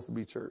 it's supposed to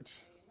be church.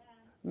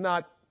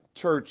 Not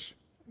church.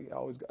 I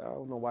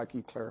don't know why I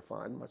keep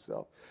clarifying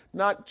myself.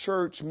 Not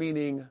church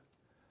meaning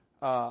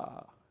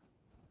the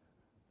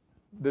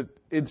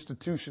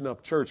institution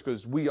of church,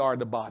 because we are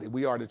the body,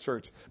 we are the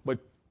church. But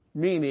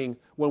meaning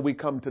when we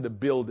come to the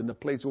building, the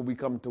place where we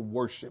come to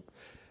worship.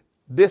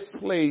 This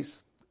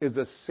place is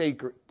a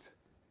sacred,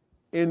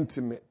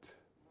 intimate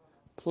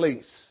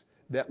place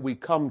that we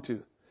come to.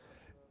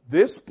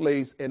 This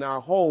place in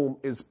our home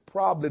is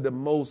probably the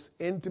most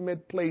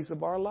intimate place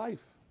of our life.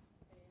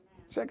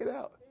 Check it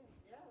out.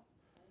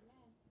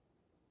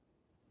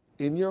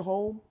 In your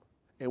home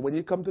and when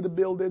you come to the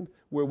building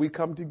where we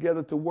come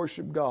together to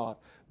worship God,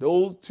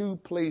 those two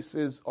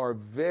places are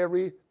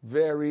very,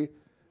 very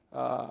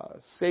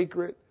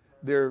sacred.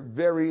 They're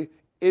very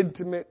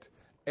intimate.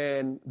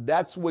 And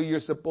that's where you're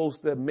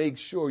supposed to make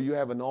sure you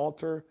have an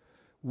altar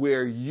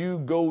where you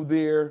go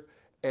there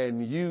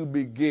and you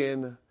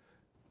begin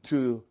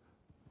to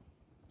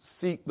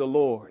seek the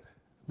Lord,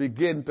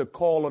 begin to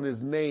call on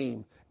His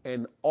name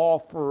and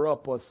offer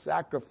up a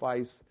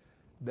sacrifice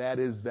that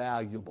is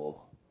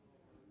valuable.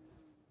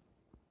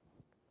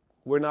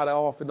 We're not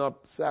offering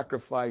up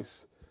sacrifice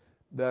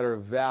that are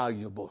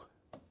valuable.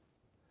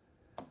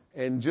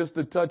 And just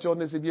to touch on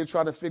this, if you're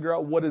trying to figure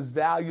out what is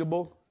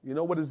valuable, you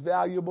know what is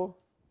valuable?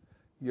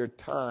 Your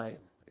time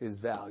is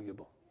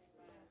valuable.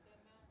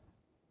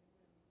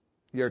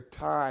 Your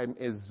time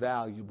is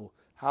valuable.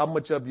 How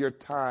much of your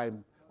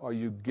time are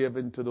you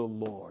giving to the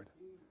Lord?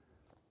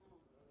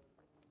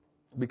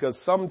 Because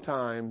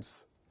sometimes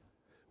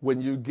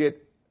when you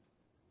get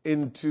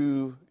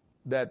into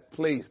that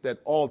place, that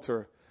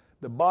altar,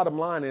 the bottom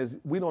line is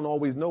we don't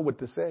always know what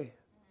to say.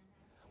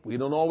 We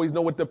don't always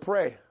know what to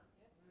pray.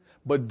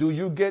 But do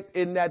you get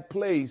in that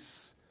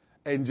place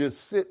and just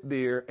sit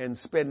there and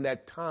spend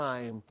that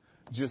time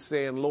just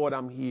saying, Lord,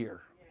 I'm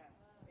here.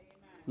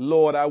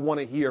 Lord, I want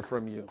to hear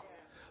from you.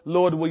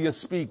 Lord, will you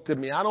speak to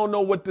me? I don't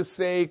know what to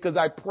say because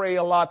I pray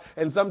a lot,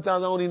 and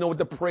sometimes I don't even know what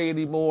to pray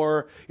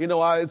anymore. You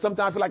know,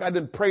 sometimes I feel like I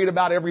didn't pray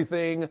about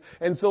everything.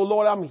 And so,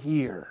 Lord, I'm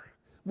here.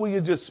 Will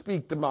you just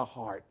speak to my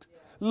heart?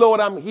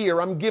 Lord, I'm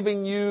here. I'm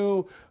giving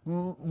you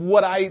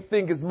what I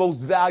think is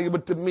most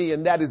valuable to me,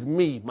 and that is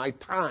me, my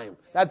time.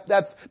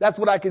 That's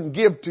what I can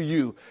give to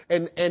you.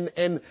 And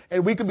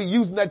we could be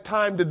using that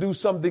time to do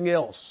something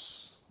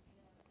else,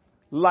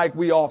 like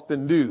we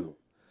often do.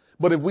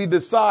 But if we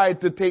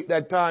decide to take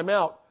that time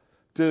out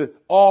to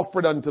offer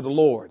it unto the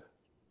Lord.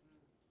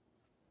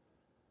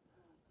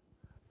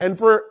 And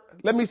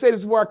let me say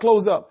this before I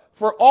close up.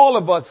 For all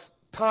of us,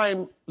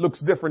 time looks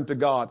different to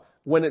God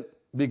when it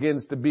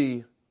begins to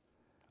be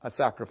a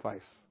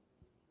sacrifice.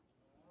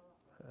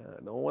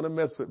 I don't want to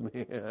mess with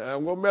me.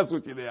 I'm going to mess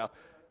with you now.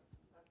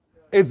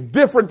 It's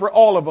different for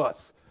all of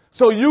us.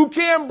 So you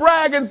can't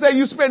brag and say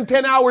you spend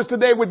 10 hours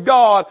today with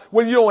God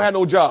when you don't have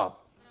no job.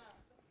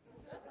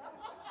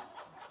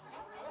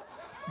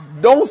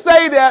 Don't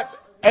say that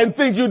and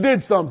think you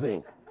did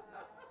something.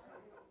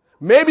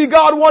 Maybe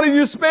God wanted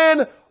you to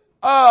spend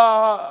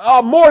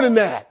more than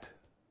that.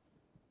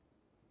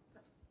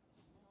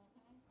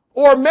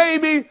 Or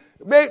maybe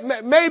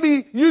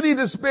you need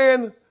to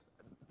spend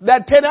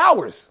that 10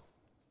 hours.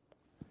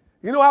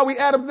 You know how we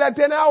add up that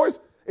 10 hours?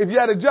 If you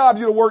had a job,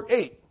 you'd have worked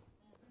 8.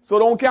 So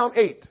don't count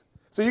 8.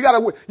 So you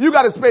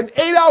gotta spend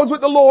 8 hours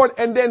with the Lord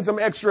and then some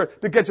extra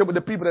to catch up with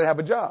the people that have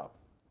a job.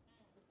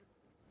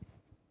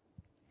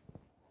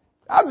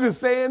 I'm just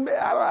saying,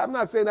 I'm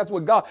not saying that's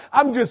what God,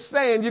 I'm just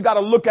saying you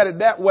gotta look at it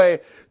that way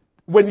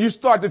when you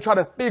start to try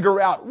to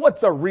figure out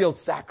what's a real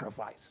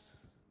sacrifice.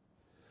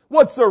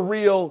 What's a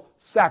real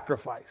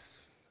sacrifice?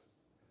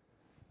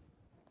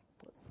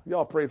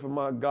 Y'all pray for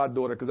my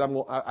goddaughter because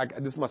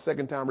this is my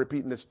second time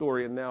repeating this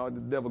story and now the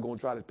devil going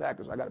to try to attack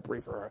her. So I got to pray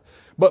for her.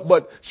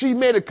 But she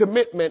made a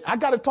commitment. I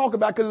got to talk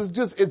about it because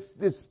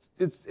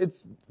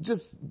it's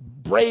just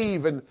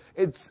brave and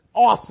it's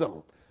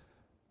awesome.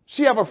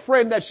 She have a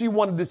friend that she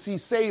wanted to see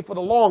saved for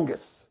the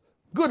longest.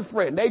 Good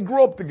friend. They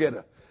grew up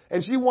together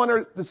and she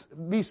wanted her to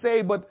be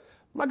saved. But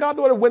my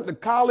goddaughter went to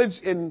college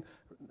in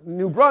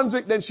New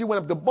Brunswick, then she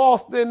went up to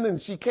Boston, and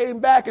she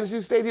came back, and she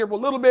stayed here for a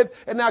little bit,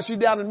 and now she's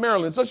down in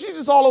Maryland. So she's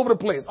just all over the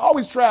place,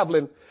 always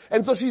traveling,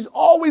 and so she's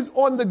always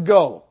on the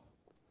go.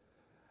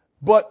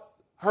 But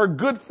her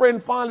good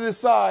friend finally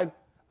decided,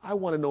 I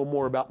want to know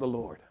more about the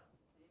Lord.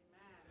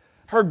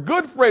 Her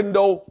good friend,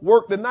 though,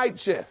 worked the night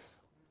shift.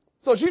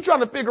 So she's trying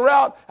to figure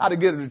out how to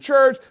get her to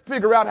church,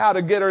 figure out how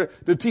to get her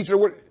to teach her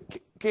work.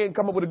 Can't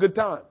come up with a good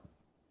time.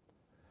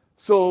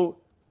 So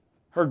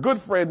her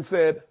good friend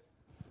said,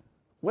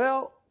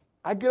 well,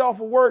 I get off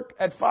of work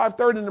at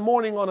 5:30 in the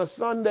morning on a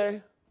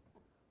Sunday.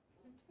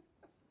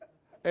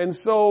 And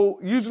so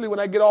usually when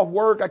I get off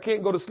work, I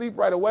can't go to sleep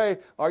right away.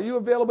 Are you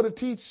available to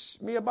teach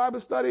me a Bible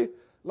study,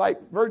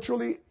 like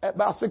virtually at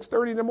about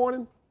 6:30 in the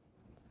morning?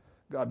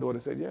 Goddaughter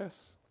said yes.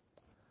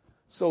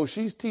 So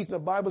she's teaching a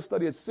Bible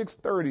study at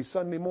 6:30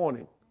 Sunday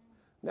morning.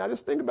 Now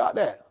just think about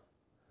that.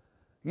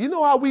 You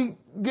know how we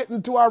get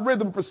into our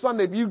rhythm for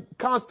Sunday. If you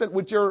constant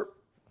with your,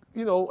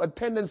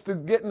 attendance to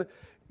getting,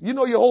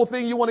 your whole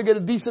thing, you want to get a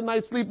decent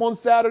night's sleep on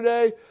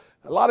Saturday.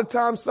 A lot of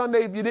times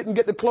Sunday, if you didn't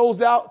get the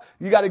clothes out,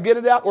 you got to get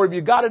it out. Or if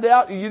you got it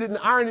out and you didn't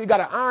iron it, you got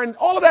to iron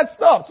all of that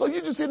stuff. So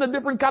you're just in a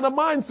different kind of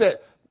mindset.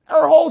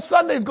 Her whole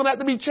Sunday is going to have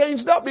to be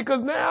changed up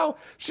because now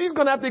she's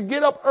going to have to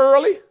get up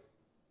early,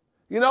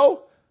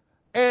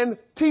 and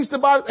teach the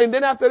Bible. And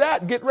then after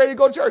that, get ready to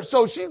go to church.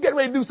 So she's getting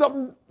ready to do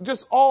something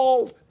just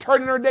all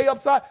turning her day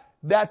upside.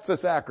 That's a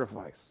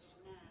sacrifice.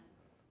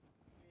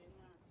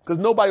 Because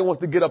nobody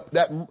wants to get up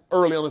that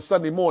early on a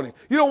Sunday morning.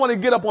 You don't want to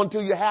get up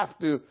until you have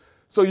to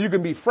so you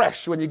can be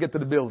fresh when you get to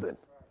the building.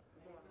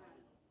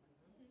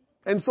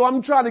 And so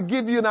I'm trying to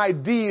give you an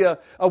idea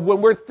of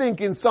when we're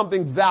thinking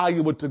something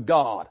valuable to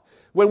God.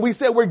 When we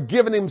say we're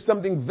giving him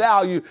something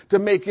value to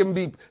make him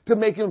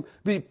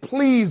be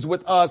pleased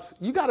with us,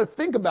 you got to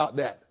think about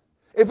that.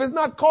 If it's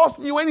not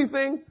costing you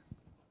anything,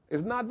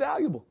 it's not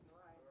valuable.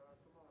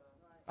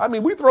 I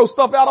mean, we throw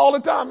stuff out all the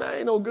time. That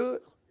ain't no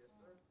good.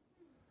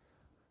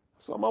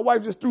 So my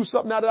wife just threw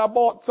something out that I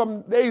bought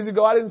some days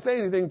ago. I didn't say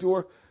anything to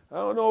her. I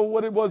don't know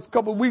what it was. A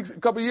couple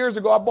of years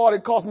ago, I bought it.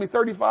 It cost me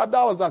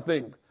 $35, I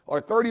think,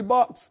 or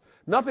 $30.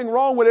 Nothing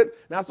wrong with it.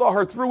 And I saw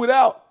her threw it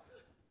out.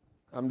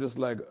 I'm just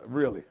like,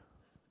 really?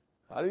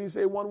 I didn't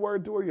say one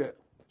word to her yet.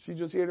 She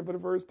just heard it for the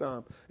first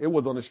time. It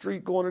was on the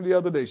street corner the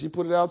other day. She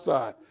put it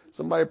outside.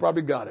 Somebody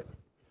probably got it.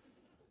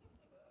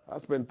 I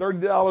spent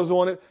 $30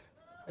 on it,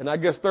 and I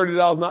guess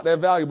 $30 not that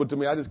valuable to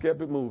me. I just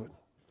kept it moving.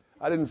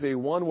 I didn't say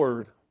one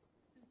word.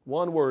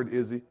 One word,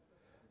 Izzy.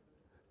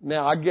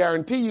 Now, I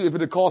guarantee you, if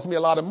it had cost me a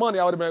lot of money,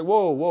 I would have been like,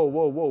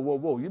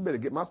 whoa. You better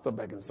get my stuff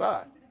back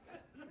inside.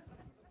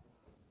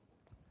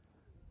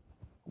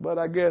 But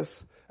I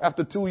guess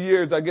after 2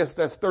 years, I guess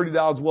that's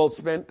 $30 well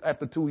spent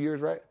after 2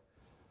 years, right?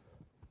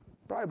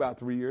 Probably about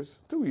 3 years.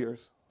 2 years.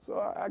 So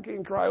I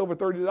can't cry over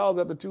 $30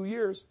 after 2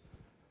 years.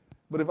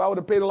 But if I would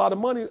have paid a lot of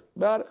money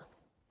about it,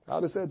 I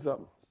would have said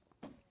something.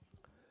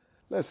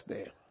 Let's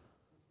stand.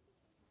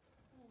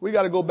 We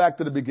got to go back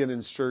to the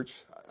beginnings, church.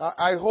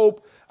 I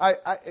hope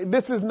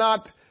this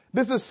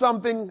is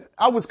something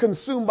I was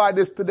consumed by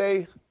this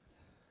today.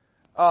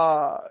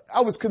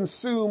 I was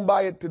consumed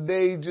by it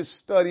today, just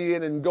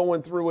studying and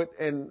going through it.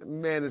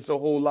 And man, it's a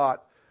whole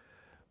lot.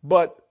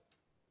 But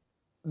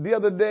the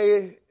other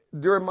day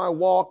during my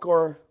walk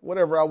or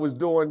whatever I was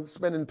doing,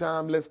 spending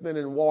time listening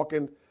and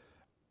walking,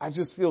 I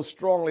just feel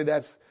strongly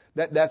that's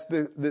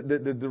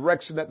the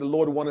direction that the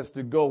Lord wants us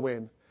to go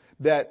in.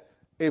 That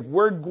if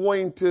we're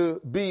going to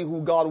be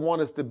who God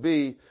wants us to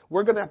be,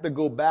 we're going to have to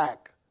go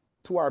back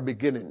to our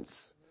beginnings.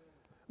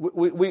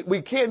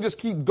 We can't just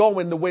keep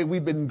going the way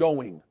we've been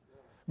going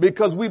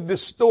because we've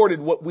distorted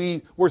what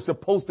we were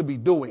supposed to be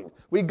doing.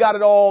 We got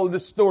it all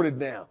distorted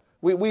now.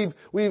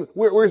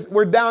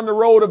 We're down the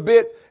road a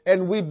bit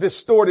and we've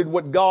distorted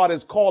what God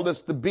has called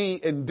us to be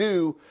and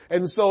do.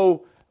 And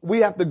so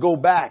we have to go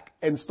back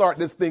and start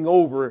this thing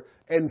over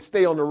and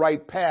stay on the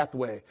right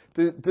pathway,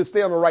 to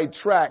stay on the right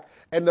track.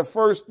 And the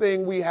first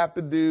thing we have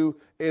to do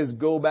is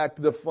go back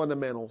to the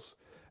fundamentals.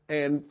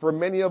 And for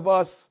many of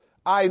us,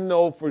 I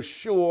know for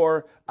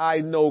sure, I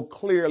know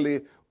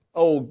clearly,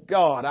 oh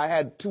God, I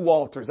had 2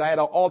 altars. I had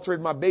an altar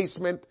in my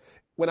basement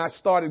when I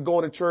started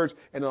going to church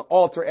and an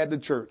altar at the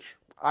church.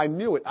 I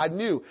knew it. I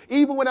knew.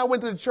 Even when I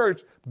went to the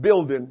church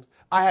building,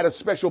 I had a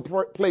special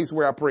place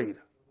where I prayed.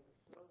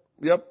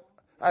 Yep.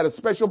 I had a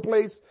special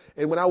place.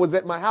 And when I was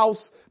at my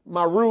house,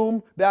 my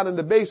room down in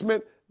the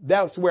basement,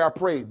 that's where I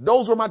prayed.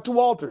 Those were my 2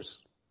 altars.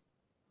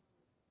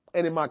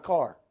 And in my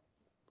car.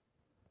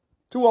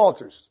 2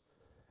 altars.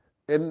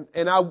 And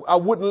I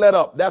wouldn't let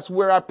up. That's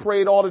where I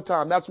prayed all the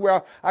time. That's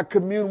where I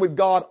communed with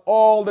God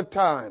all the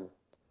time.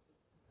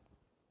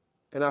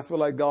 And I feel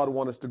like God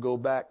wants us to go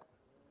back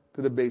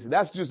to the basics.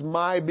 That's just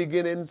my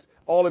beginnings.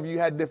 All of you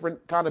had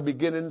different kind of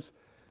beginnings.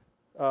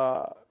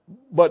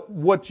 But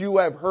what you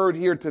have heard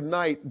here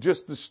tonight,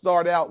 just to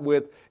start out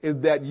with,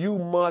 is that you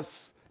must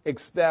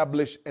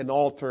establish an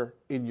altar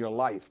in your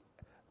life.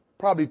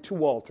 Probably 2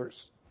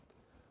 altars.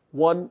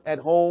 One at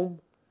home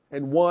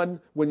and one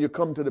when you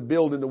come to the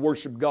building to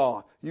worship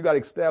God. You got to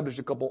establish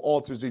a couple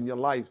altars in your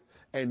life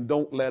and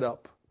don't let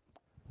up.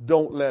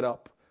 Don't let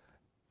up.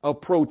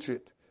 Approach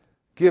it.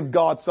 Give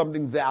God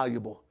something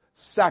valuable.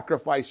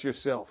 Sacrifice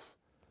yourself.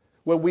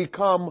 When we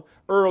come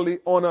early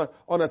on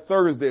a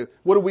Thursday,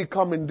 what do we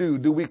come and do?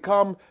 Do we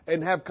come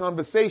and have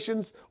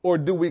conversations, or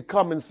do we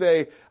come and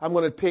say, I'm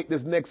going to take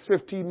this next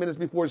 15 minutes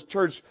before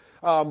church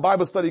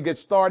Bible study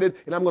gets started,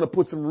 and I'm going to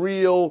put some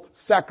real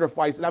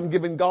sacrifice, and I'm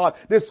giving God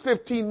this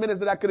 15 minutes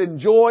that I could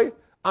enjoy,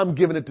 I'm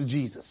giving it to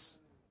Jesus.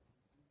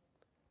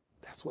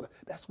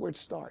 That's where it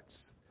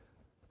starts.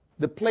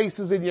 The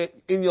places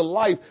in your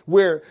life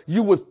where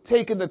you was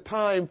taking the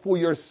time for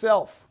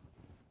yourself,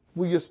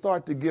 will you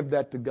start to give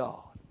that to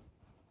God?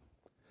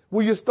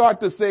 Will you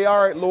start to say,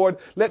 all right, Lord,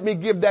 let me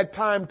give that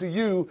time to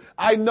you.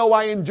 I know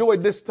I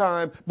enjoyed this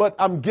time, but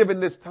I'm giving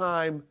this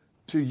time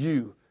to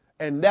you.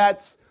 And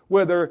that's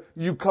whether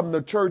you come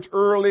to church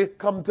early,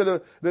 come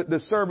to the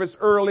service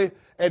early,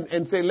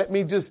 and say, let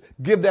me just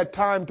give that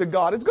time to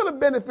God. It's going to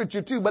benefit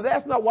you too, but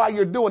that's not why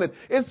you're doing it.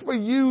 It's for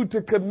you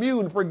to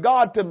commune, for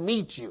God to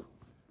meet you,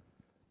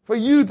 for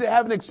you to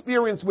have an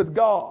experience with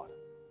God.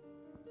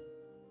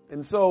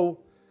 And so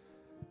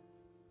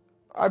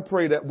I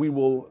pray that we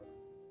will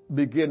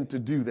begin to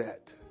do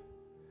that.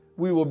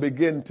 We will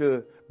begin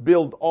to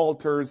build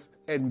altars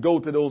and go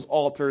to those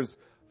altars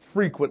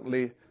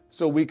frequently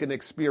so we can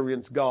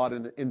experience God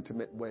in an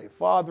intimate way.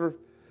 Father,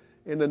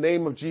 in the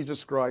name of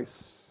Jesus Christ,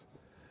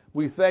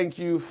 we thank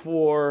you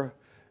for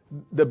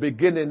the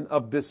beginning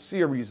of this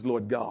series,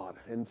 Lord God,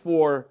 and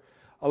for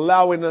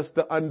allowing us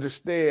to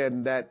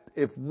understand that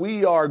if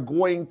we are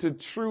going to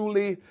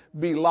truly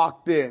be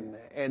locked in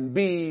and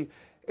be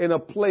in a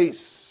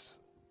place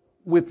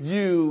with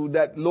you,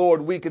 that,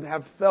 Lord, we can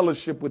have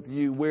fellowship with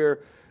you, where,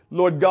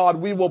 Lord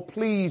God, we will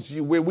please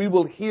you, where we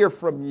will hear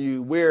from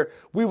you, where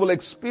we will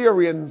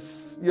experience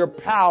your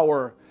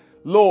power.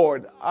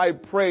 Lord, I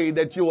pray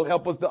that you will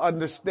help us to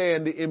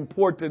understand the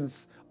importance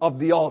of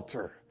the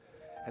altar.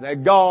 And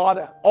that, God,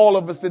 all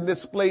of us in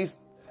this place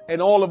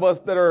and all of us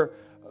that are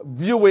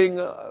viewing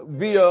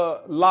via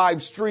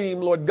live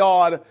stream, Lord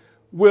God,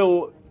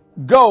 will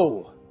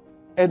go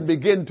and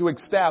begin to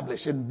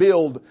establish and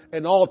build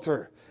an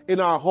altar in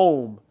our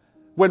home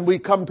when we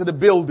come to the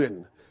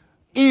building.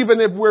 Even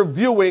if we're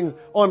viewing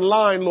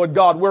online, Lord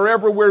God,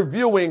 wherever we're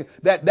viewing,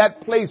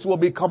 that place will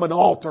become an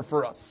altar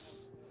for us.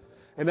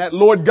 And that,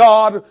 Lord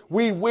God,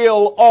 we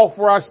will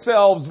offer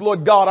ourselves,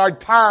 Lord God, our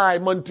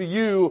time unto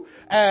you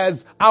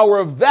as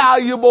our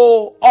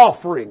valuable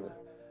offering.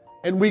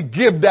 And we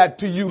give that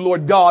to you,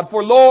 Lord God.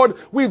 For, Lord,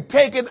 we've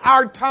taken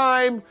our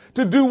time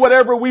to do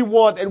whatever we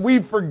want, and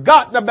we've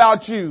forgotten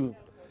about you.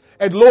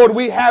 And Lord,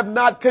 we have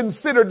not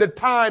considered the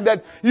time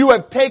that you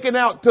have taken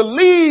out to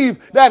leave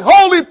that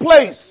holy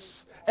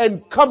place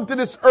and come to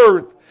this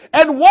earth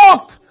and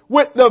walked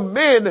with the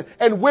men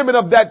and women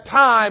of that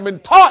time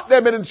and taught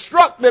them and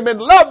instruct them and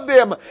loved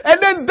them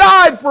and then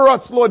died for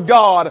us, Lord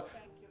God.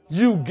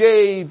 You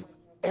gave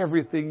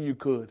everything you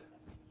could.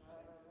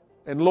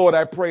 And Lord,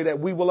 I pray that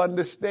we will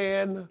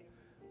understand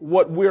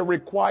what we're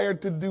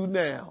required to do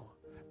now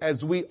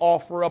as we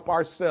offer up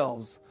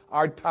ourselves,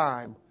 our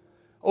time.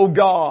 Oh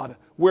God,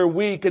 where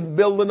we can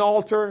build an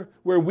altar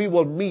where we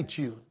will meet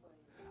you.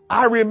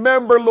 I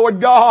remember,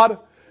 Lord God,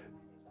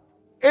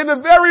 in the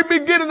very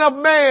beginning of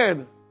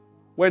man,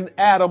 when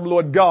Adam,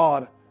 Lord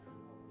God,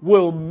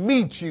 will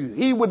meet you.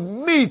 He would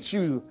meet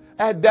you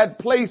at that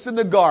place in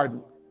the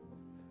garden.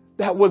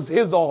 That was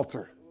his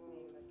altar.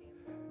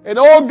 And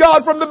oh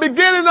God, from the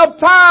beginning of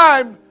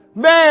time,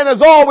 man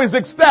has always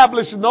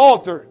established an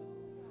altar.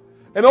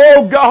 And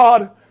oh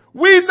God,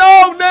 we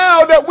know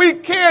now that we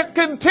can't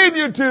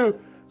continue to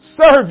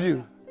serve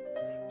you,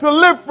 to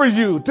live for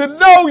you, to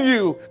know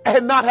you,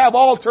 and not have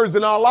altars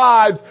in our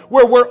lives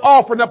where we're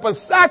offering up a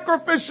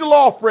sacrificial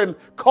offering,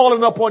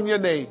 calling upon your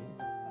name.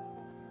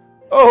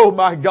 Oh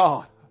my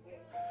God.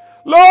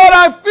 Lord,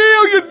 I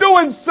feel you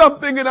doing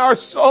something in our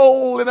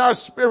soul, in our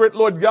spirit,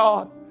 Lord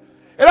God.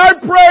 And I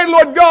pray,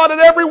 Lord God, that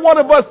every one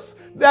of us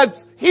that's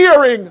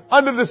hearing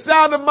under the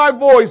sound of my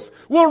voice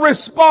will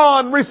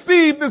respond,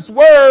 receive this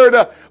word,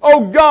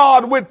 oh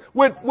God, with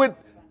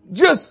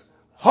just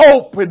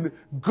hope and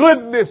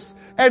goodness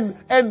and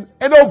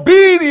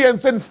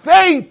obedience and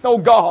faith, oh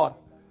God,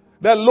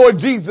 that Lord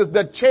Jesus,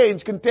 that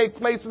change can take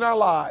place in our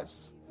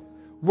lives.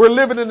 We're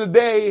living in a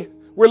day,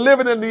 we're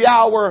living in the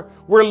hour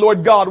where,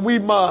 Lord God, we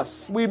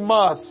must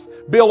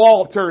build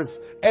altars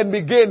and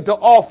begin to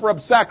offer up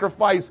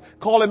sacrifice,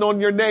 calling on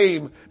your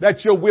name,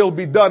 that your will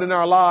be done in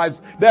our lives,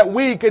 that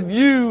we can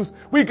use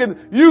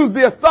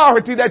the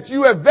authority that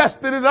you have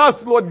vested in us,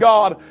 Lord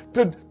God,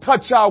 to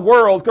touch our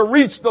world, to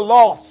reach the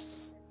lost.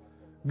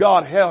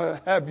 God,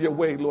 have your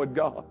way, Lord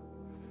God.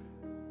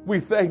 We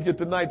thank you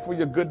tonight for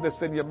your goodness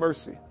and your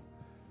mercy.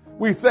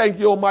 We thank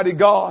you, Almighty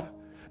God,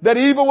 that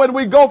even when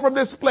we go from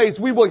this place,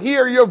 we will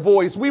hear your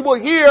voice. We will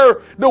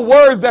hear the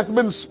words that's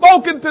been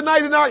spoken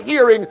tonight in our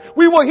hearing.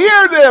 We will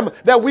hear them,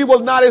 that we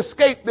will not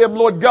escape them,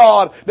 Lord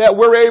God, that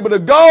we're able to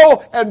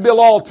go and build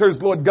altars,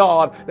 Lord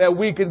God, that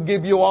we can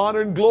give you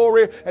honor and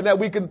glory and that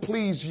we can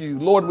please you.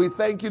 Lord, we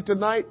thank you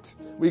tonight.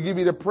 We give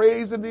you the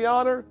praise and the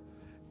honor.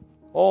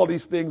 All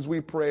these things we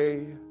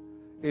pray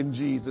in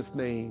Jesus'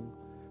 name.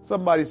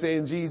 Somebody say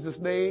in Jesus'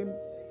 name.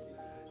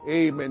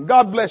 Amen.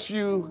 God bless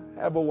you.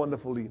 Have a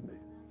wonderful evening.